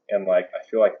 And like I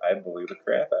feel like I blew the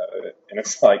crap out of it. And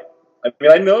it's like, I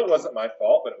mean, I know it wasn't my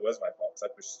fault, but it was my fault because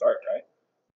I pushed start, right?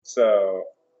 So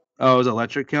Oh, it was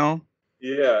electric kiln.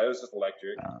 yeah, it was just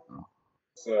electric. Oh.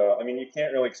 So, I mean, you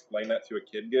can't really explain that to a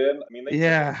kid good. I mean, they took it.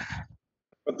 Yeah.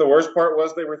 But the worst part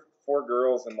was they were four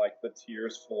girls and like the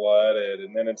tears flooded,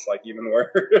 and then it's like even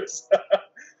worse.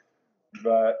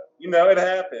 But, it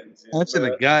happens. That's in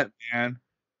the But gut, man.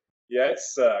 yeah, it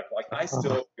sucked. Like, I Ugh.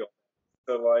 still feel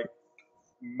so like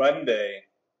Monday.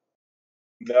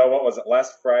 No, what was it?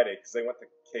 Last Friday, because they went to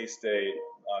K State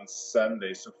on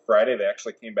Sunday. So Friday, they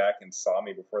actually came back and saw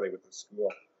me before they went to school.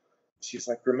 She's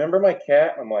like, "Remember my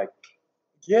cat?" I'm like,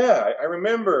 yeah, I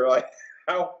remember. Like,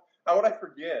 how would I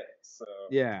forget? So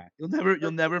Yeah, you'll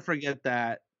never forget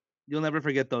that. You'll never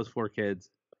forget those four kids.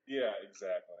 yeah,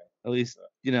 exactly. At least,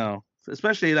 So,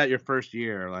 especially that your first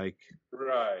year. Like,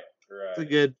 right,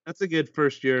 right. that's a good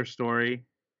first year story.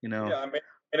 You know, Yeah, I made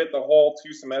it the whole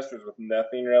 2 semesters with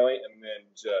nothing really, and then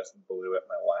just blew it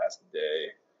my last day.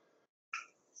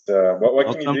 So what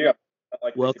can you welcome, do? Not like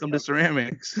they could welcome to come.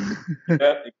 ceramics.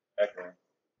 Yeah, exactly.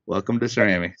 Welcome to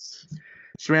ceramics.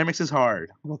 Ceramics is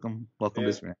hard. Welcome to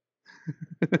Yeah.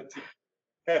 ceramics.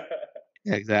 Yeah,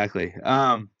 exactly.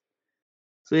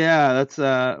 So yeah, that's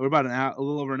we're about an hour, a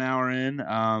little over an hour in.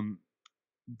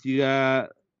 Do you have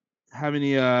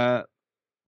any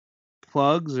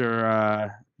plugs,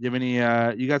 or do you have any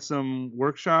you got some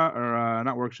workshop, or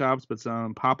not workshops, but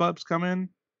some pop-ups coming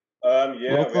Yeah, we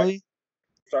actually locally?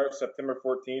 start September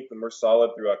 14th, and we're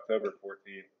solid through October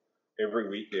 14th every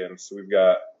weekend. So we've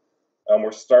got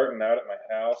we're starting out at my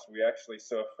house.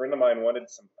 So a friend of mine wanted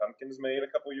some pumpkins made a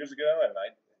couple years ago, and I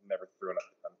had never thrown up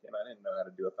a pumpkin. I didn't know how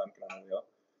to do a pumpkin on a wheel,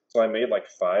 so I made like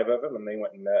five of them, and they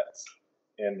went nuts.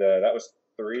 And that was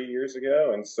 3 years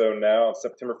ago. And so now on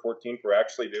September 14th, we're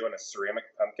actually doing a ceramic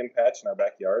pumpkin patch in our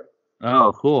backyard.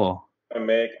 Oh, cool. I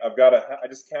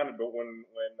just counted, but when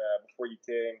before you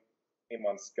came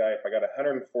on Skype, I got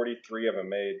 143 of them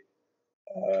made.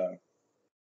 Um,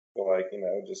 so like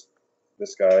just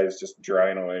this guy is just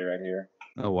drying away right here.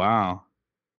 Oh wow.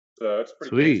 So it's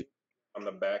pretty Sweet. on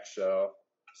the back shelf.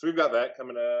 So we've got that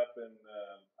coming up, and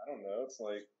I don't know. It's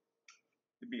like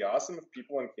it'd be awesome if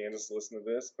people in Kansas listen to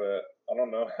this, but I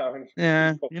don't know how many.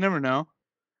 Yeah, People. you never know.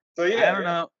 So yeah, I don't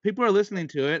know. People are listening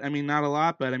to it. I mean, not a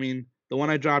lot, but I mean, the one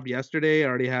I dropped yesterday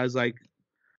already has like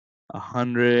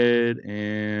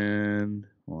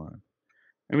 101.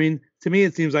 I mean, to me,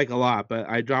 it seems like a lot, but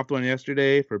I dropped one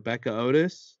yesterday for Becca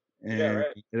Otis, and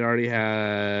it already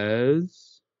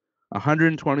has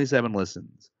 127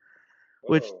 listens,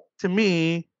 which to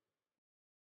me,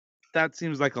 that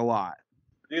seems like a lot.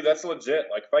 Dude, that's legit.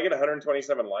 Like, if I get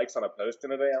 127 likes on a post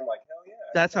in a day, I'm like, hell yeah.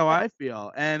 That's how I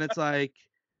feel. And it's like,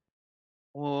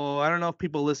 well, I don't know if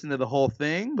people listen to the whole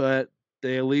thing, but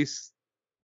they at least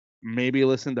maybe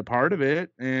listen to part of it.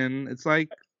 And it's like,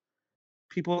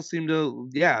 people seem to,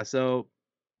 so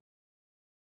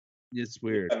it's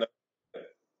weird. Yeah,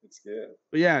 it's good.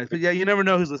 But yeah, you never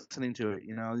know who's listening to it.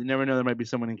 You know, you never know. There might be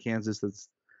someone in Kansas that's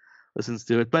listens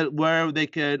to it. But where they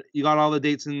could, you got all the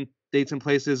dates and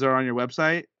places are on your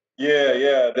website.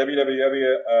 Yeah.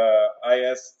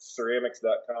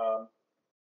 www.isceramics.com.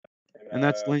 And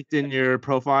that's linked in your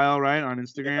profile, right, on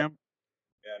Instagram.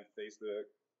 Yeah, and Facebook.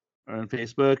 Or on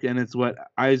Facebook, and it's what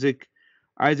Isaac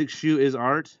Shu is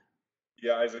art.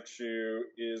 Yeah, Isaac Shu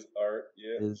is art.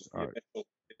 Yeah, is art.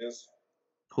 Is.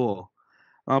 Cool.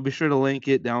 I'll be sure to link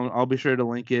it down. I'll be sure to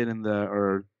link it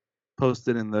or post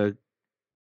it in the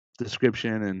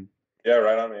description and. Yeah,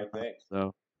 right on, man. Thanks.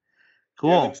 So.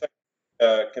 Cool.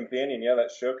 Yeah, Companion. Yeah, that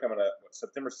show coming up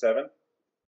September 7th.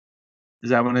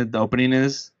 Is that when the opening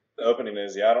is? The opening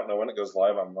is. Yeah, I don't know when it goes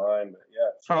live online, but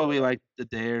yeah. Probably like the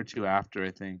day or two after,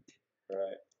 I think.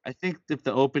 Right. I think if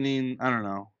the opening, I don't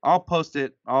know. I'll post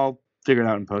it. I'll figure it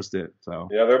out and post it. So.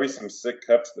 Yeah, there'll be some sick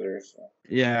cups there. So.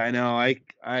 Yeah, I know.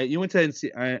 You went to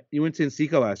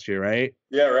NCECA last year, right?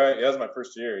 Yeah, right. Yeah, that was my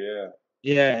first year. Yeah.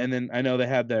 Yeah, and then I know they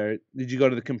had their. Did you go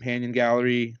to the Companion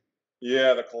Gallery?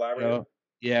 Yeah, the collaborative.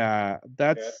 Yeah,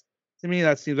 to me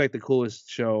that seems like the coolest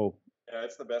show. Yeah,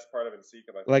 it's the best part of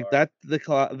NCECA. Like that,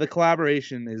 the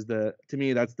collaboration is to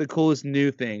me that's the coolest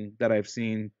new thing that I've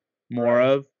seen more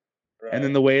of. Right. And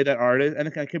then the way that artists and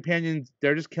the Companions,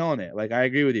 they're just killing it. Like I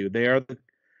agree with you. They are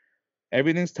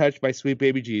everything's touched by Sweet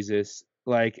Baby Jesus.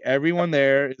 Like everyone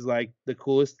there is like the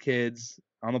coolest kids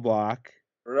on the block.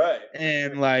 Right.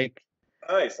 And like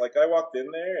nice. Like I walked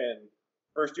in there and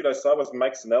first dude I saw was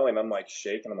Mike Sinelli, and I'm like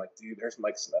shaking. I'm like, dude, there's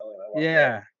Mike Sinelli.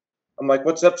 Yeah. I'm like,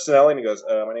 what's up, Sinelli? And he goes,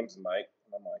 my name's Mike.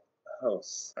 And I'm like, oh,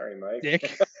 sorry, Mike.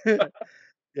 Dick.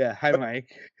 Yeah, hi,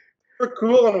 Mike. We're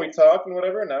cool and we talk and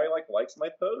whatever. And now he likes my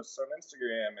posts on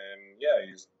Instagram, and yeah,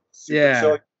 he's super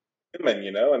chill human,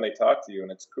 you know. And they talk to you,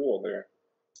 and it's cool. They're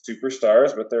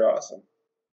superstars, but they're awesome.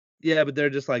 Yeah, but they're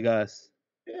just like us.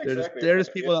 Yeah, they're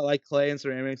just people that like clay and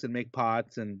ceramics and make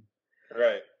pots and.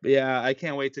 Right. But yeah, I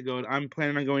can't wait to go. I'm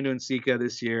planning on going to NCECA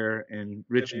this year in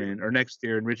Richmond or next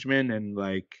year in Richmond, and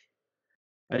like,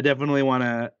 I definitely want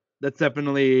to. That's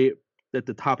definitely at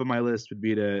the top of my list would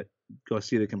be to go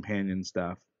see the Companion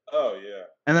stuff. Oh yeah.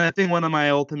 And then I think one of my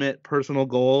ultimate personal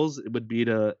goals would be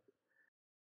to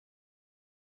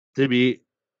be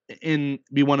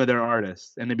one of their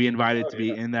artists and to be invited to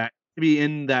be in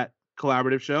that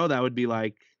collaborative show. That would be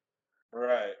like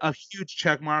a huge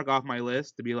check mark off my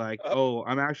list to be like, oh,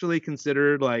 I'm actually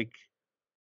considered like.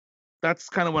 That's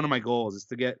kind of one of my goals is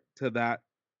to get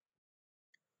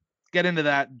into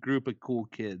that group of cool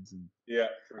kids. And yeah,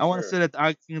 I want to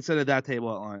I can sit at that table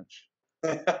at lunch.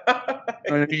 You know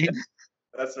what I mean?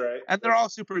 That's right. And they're all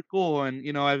super cool. And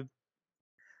you know,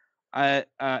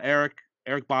 Eric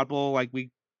Botble, like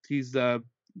he's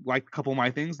liked a couple of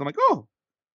my things. I'm like, oh,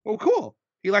 cool.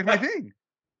 He liked my thing.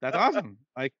 That's awesome.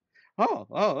 Like,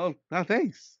 oh,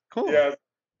 thanks. Cool. Yeah.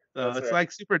 So it's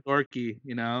like super dorky,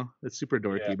 you know. It's super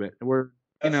dorky, but feel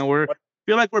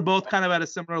like we're both kind of at a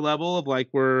similar level of like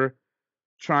we're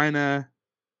trying to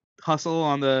hustle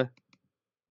on the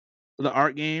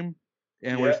art game,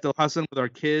 and we're still hustling with our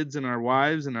kids and our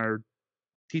wives and our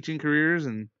teaching careers,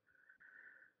 and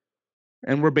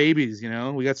we're babies, you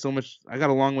know. We got so much. I got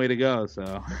a long way to go,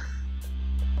 so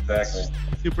exactly.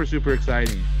 Super, super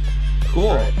exciting.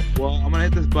 Cool. Right. Well, I'm gonna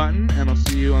hit this button, and I'll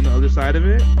see you on the other side of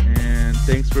it. And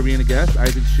thanks for being a guest,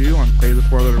 Isaac Shu on Play the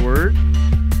Four-Letter Word.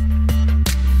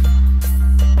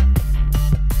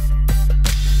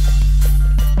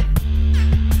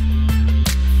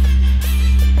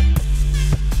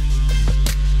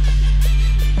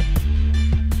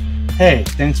 Hey,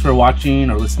 thanks for watching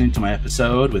or listening to my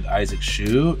episode with Isaac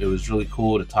Shu. It was really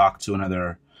cool to talk to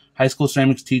another high school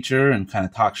ceramics teacher and kind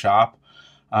of talk shop.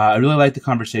 I really liked the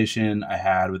conversation I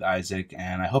had with Isaac,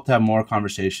 and I hope to have more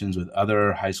conversations with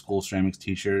other high school ceramics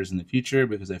teachers in the future,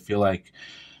 because I feel like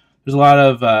there's a lot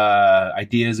of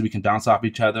ideas that we can bounce off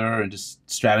each other, and just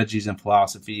strategies and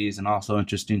philosophies, and also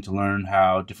interesting to learn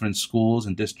how different schools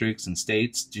and districts and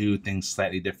states do things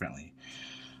slightly differently.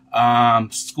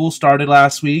 School started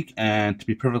last week, and to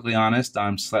be perfectly honest,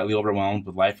 I'm slightly overwhelmed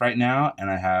with life right now,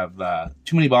 and I have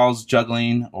too many balls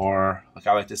juggling, or like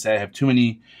I like to say, I have too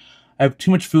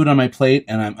much food on my plate,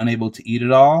 and I'm unable to eat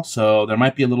it all. So there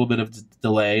might be a little bit of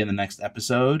delay in the next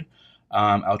episode.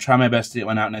 I'll try my best to get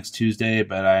one out next Tuesday,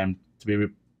 but to be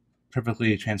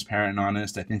perfectly transparent and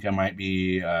honest, I think I might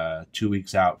be 2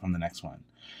 weeks out from the next one.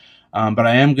 But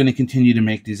I am going to continue to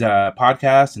make these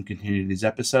podcasts and continue these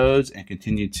episodes and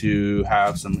continue to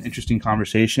have some interesting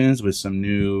conversations with some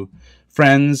new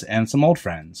friends and some old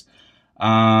friends.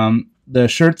 The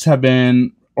shirts have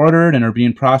been ordered and are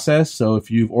being processed. So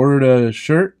if you've ordered a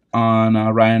shirt on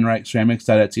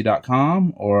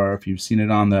ryanwrightceramics.etsy.com, or if you've seen it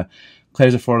on the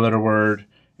Clay's a 4-letter word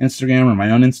Instagram or my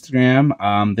own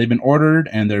Instagram, they've been ordered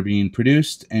and they're being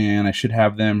produced, and I should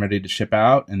have them ready to ship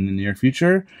out in the near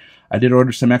future. I did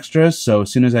order some extras, so as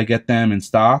soon as I get them in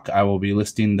stock, I will be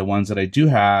listing the ones that I do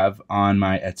have on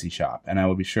my Etsy shop, and I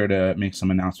will be sure to make some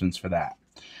announcements for that.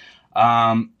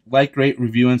 Like, rate,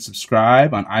 review, and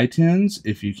subscribe on iTunes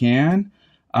if you can.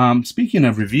 Speaking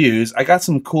of reviews, I got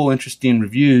some cool, interesting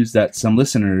reviews that some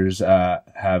listeners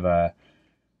have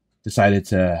decided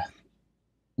to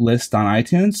list on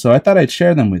iTunes, so I thought I'd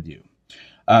share them with you.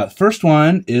 First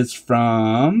one is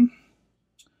from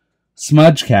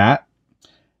Smudge Cat.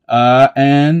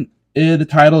 And the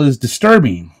title is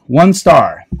Disturbing. 1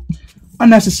 star.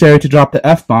 Unnecessary to drop the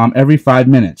F-bomb every 5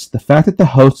 minutes. The fact that the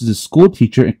host is a school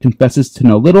teacher and confesses to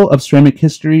know little of ceramic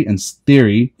history and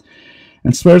theory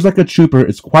and swears like a trooper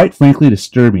is quite frankly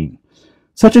disturbing.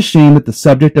 Such a shame that the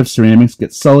subject of ceramics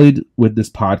gets sullied with this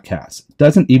podcast. It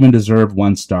doesn't even deserve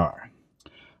 1 star.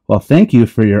 Well, thank you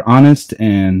for your honest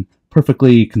and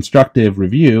perfectly constructive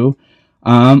review.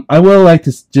 I will like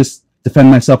to just defend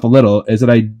myself a little, is that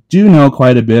I do know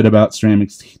quite a bit about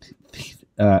ceramics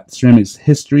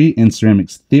history and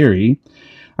ceramics theory.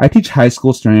 I teach high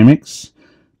school ceramics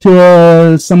to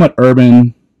a somewhat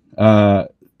urban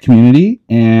community,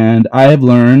 and I have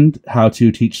learned how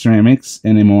to teach ceramics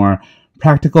in a more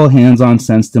practical, hands-on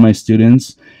sense to my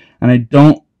students, and I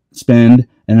don't spend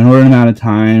an inordinate amount of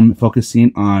time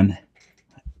focusing on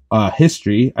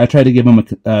history. I try to give them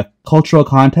a cultural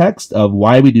context of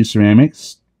why we do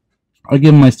ceramics. I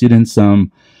give my students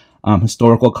some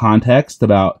historical context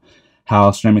about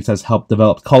how ceramics has helped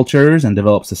develop cultures and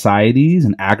develop societies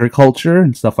and agriculture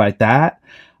and stuff like that.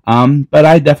 But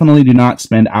I definitely do not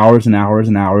spend hours and hours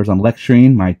and hours on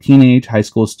lecturing my teenage high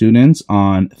school students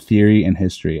on theory and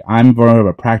history. I'm more of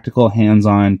a practical,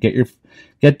 hands-on,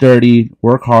 get dirty,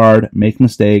 work hard, make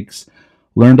mistakes,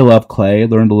 learn to love clay,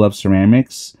 learn to love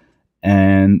ceramics,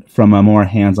 and from a more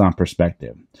hands-on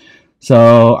perspective.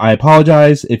 So I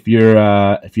apologize if you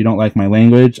don't like my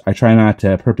language. I try not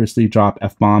to purposely drop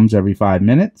F-bombs every 5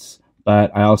 minutes, but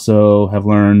I also have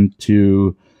learned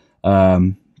to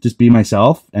just be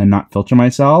myself and not filter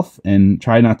myself, and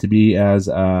try not to be as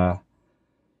I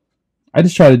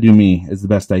just try to do me as the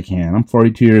best I can. I'm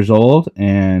 42 years old,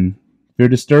 and if you're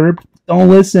disturbed, don't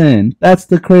listen. That's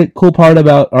the cool part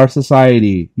about our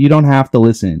society. You don't have to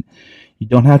listen. You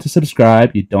don't have to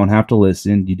subscribe. You don't have to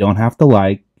listen. You don't have to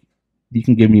like. You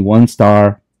can give me 1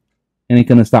 star. It ain't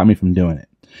going to stop me from doing it.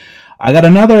 I got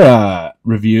another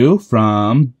review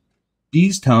from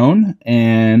Bees Tone,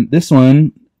 and this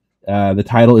one, the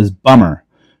title is Bummer.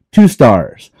 2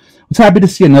 stars. I was happy to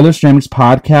see another ceramics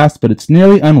podcast, but it's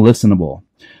nearly unlistenable.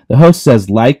 The host says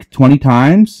like 20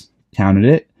 times, counted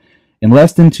it, in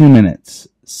less than 2 minutes.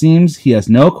 Seems he has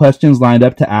no questions lined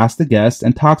up to ask the guests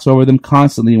and talks over them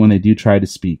constantly when they do try to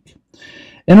speak.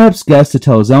 Interrupts guests to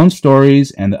tell his own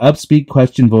stories, and the upspeak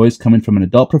question voice coming from an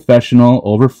adult professional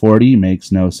over 40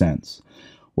 makes no sense.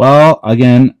 Well,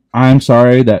 again, I'm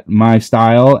sorry that my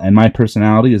style and my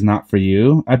personality is not for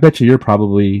you. I bet you're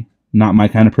probably not my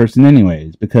kind of person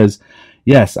anyways, because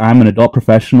yes, I'm an adult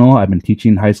professional. I've been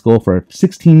teaching high school for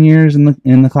 16 years in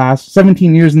the class,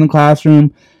 17 years in the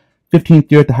classroom,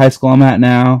 15th year at the high school I'm at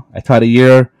now. I taught a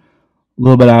year, a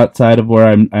little bit outside of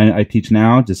where I teach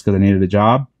now, just because I needed a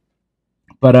job.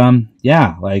 But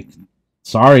yeah,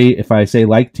 sorry if I say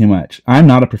like too much. I'm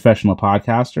not a professional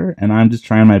podcaster, and I'm just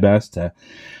trying my best to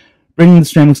bring the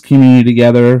ceramics community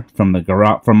together from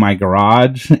my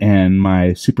garage and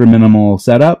my super minimal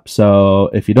setup.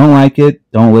 So if you don't like it,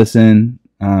 don't listen.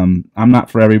 I'm not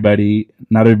for everybody.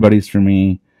 Not everybody's for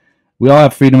me. We all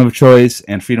have freedom of choice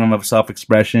and freedom of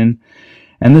self-expression.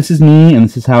 And this is me, and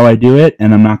this is how I do it,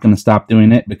 and I'm not going to stop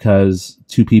doing it because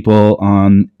 2 people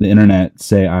on the internet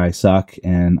say I suck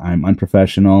and I'm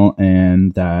unprofessional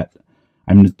and that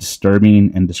I'm a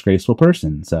disturbing and disgraceful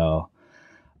person. So,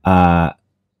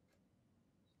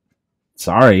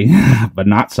 sorry, but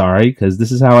not sorry, because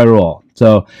this is how I roll.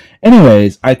 So,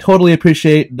 anyways, I totally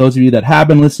appreciate those of you that have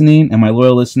been listening and my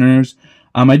loyal listeners.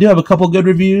 I do have a couple good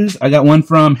reviews. I got one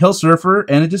from Hill Surfer,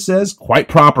 and it just says, quite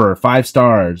proper, 5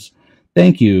 stars.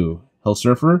 Thank you, Hill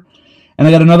Surfer. And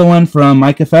I got another one from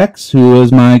Mike FX, who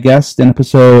was my guest in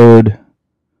episode, I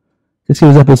guess he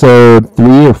was episode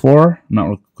 3 or 4. I'm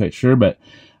not quite sure, but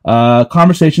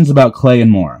conversations about clay and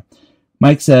more.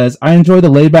 Mike says, I enjoy the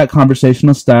laid-back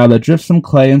conversational style that drifts from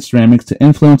clay and ceramics to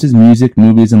influences music,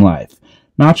 movies, and life.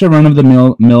 Not your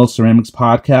run-of-the-mill ceramics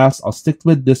podcast. I'll stick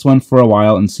with this one for a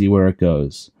while and see where it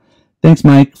goes. Thanks,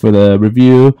 Mike, for the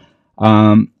review.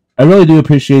 I really do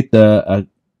appreciate the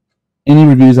any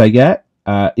reviews I get.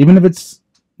 Even if it's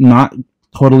not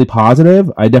totally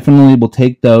positive, I definitely will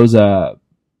take those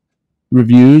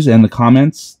reviews and the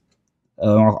comments.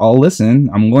 I'll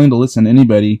listen. I'm willing to listen to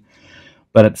anybody.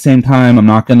 But at the same time, I'm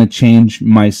not going to change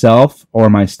myself or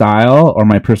my style or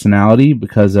my personality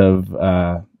because of,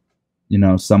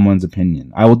 someone's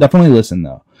opinion. I will definitely listen,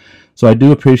 though. So I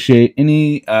do appreciate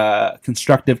any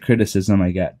constructive criticism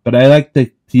I get. But I like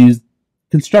to use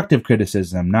constructive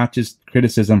criticism, not just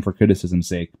criticism for criticism's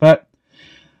sake. But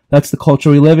that's the culture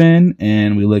we live in,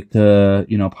 and we like to,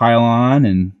 pile on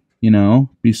and,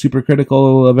 be super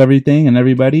critical of everything and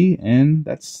everybody, and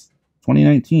that's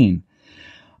 2019.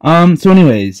 So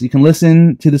anyways, you can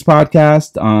listen to this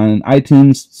podcast on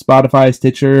iTunes, Spotify,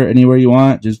 Stitcher, anywhere you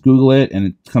want. Just Google it and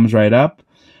it comes right up.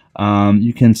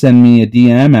 You can send me a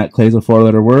DM at Clay's a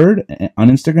 4-letter word on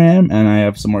Instagram, and I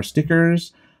have some more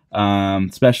stickers.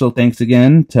 Special thanks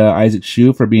again to Isaac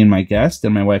Shu for being my guest,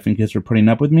 and my wife and kids for putting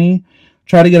up with me.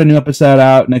 Try to get a new episode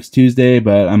out next Tuesday,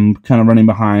 but I'm kind of running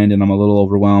behind and I'm a little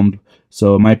overwhelmed.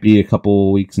 So it might be a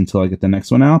couple weeks until I get the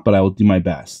next one out, but I will do my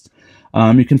best.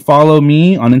 You can follow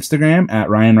me on Instagram at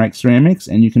Ryan Reich Ceramics,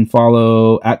 and you can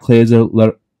follow at Clay's a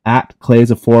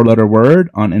 4-letter word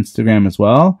on Instagram as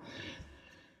well.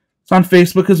 It's on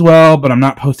Facebook as well, but I'm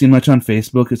not posting much on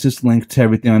Facebook. It's just linked to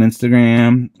everything on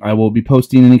Instagram. I will be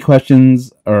posting any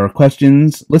listener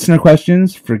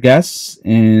questions for guests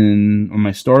on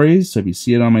my stories. So if you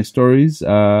see it on my stories,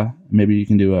 maybe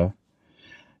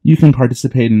you can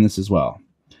participate in this as well.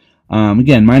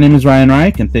 Again, my name is Ryan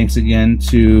Reich, and thanks again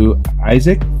to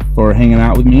Isaac for hanging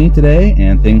out with me today,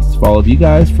 and thanks to all of you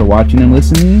guys for watching and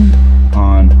listening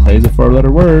on Clay's a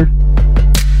 4-letter word.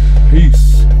 Peace.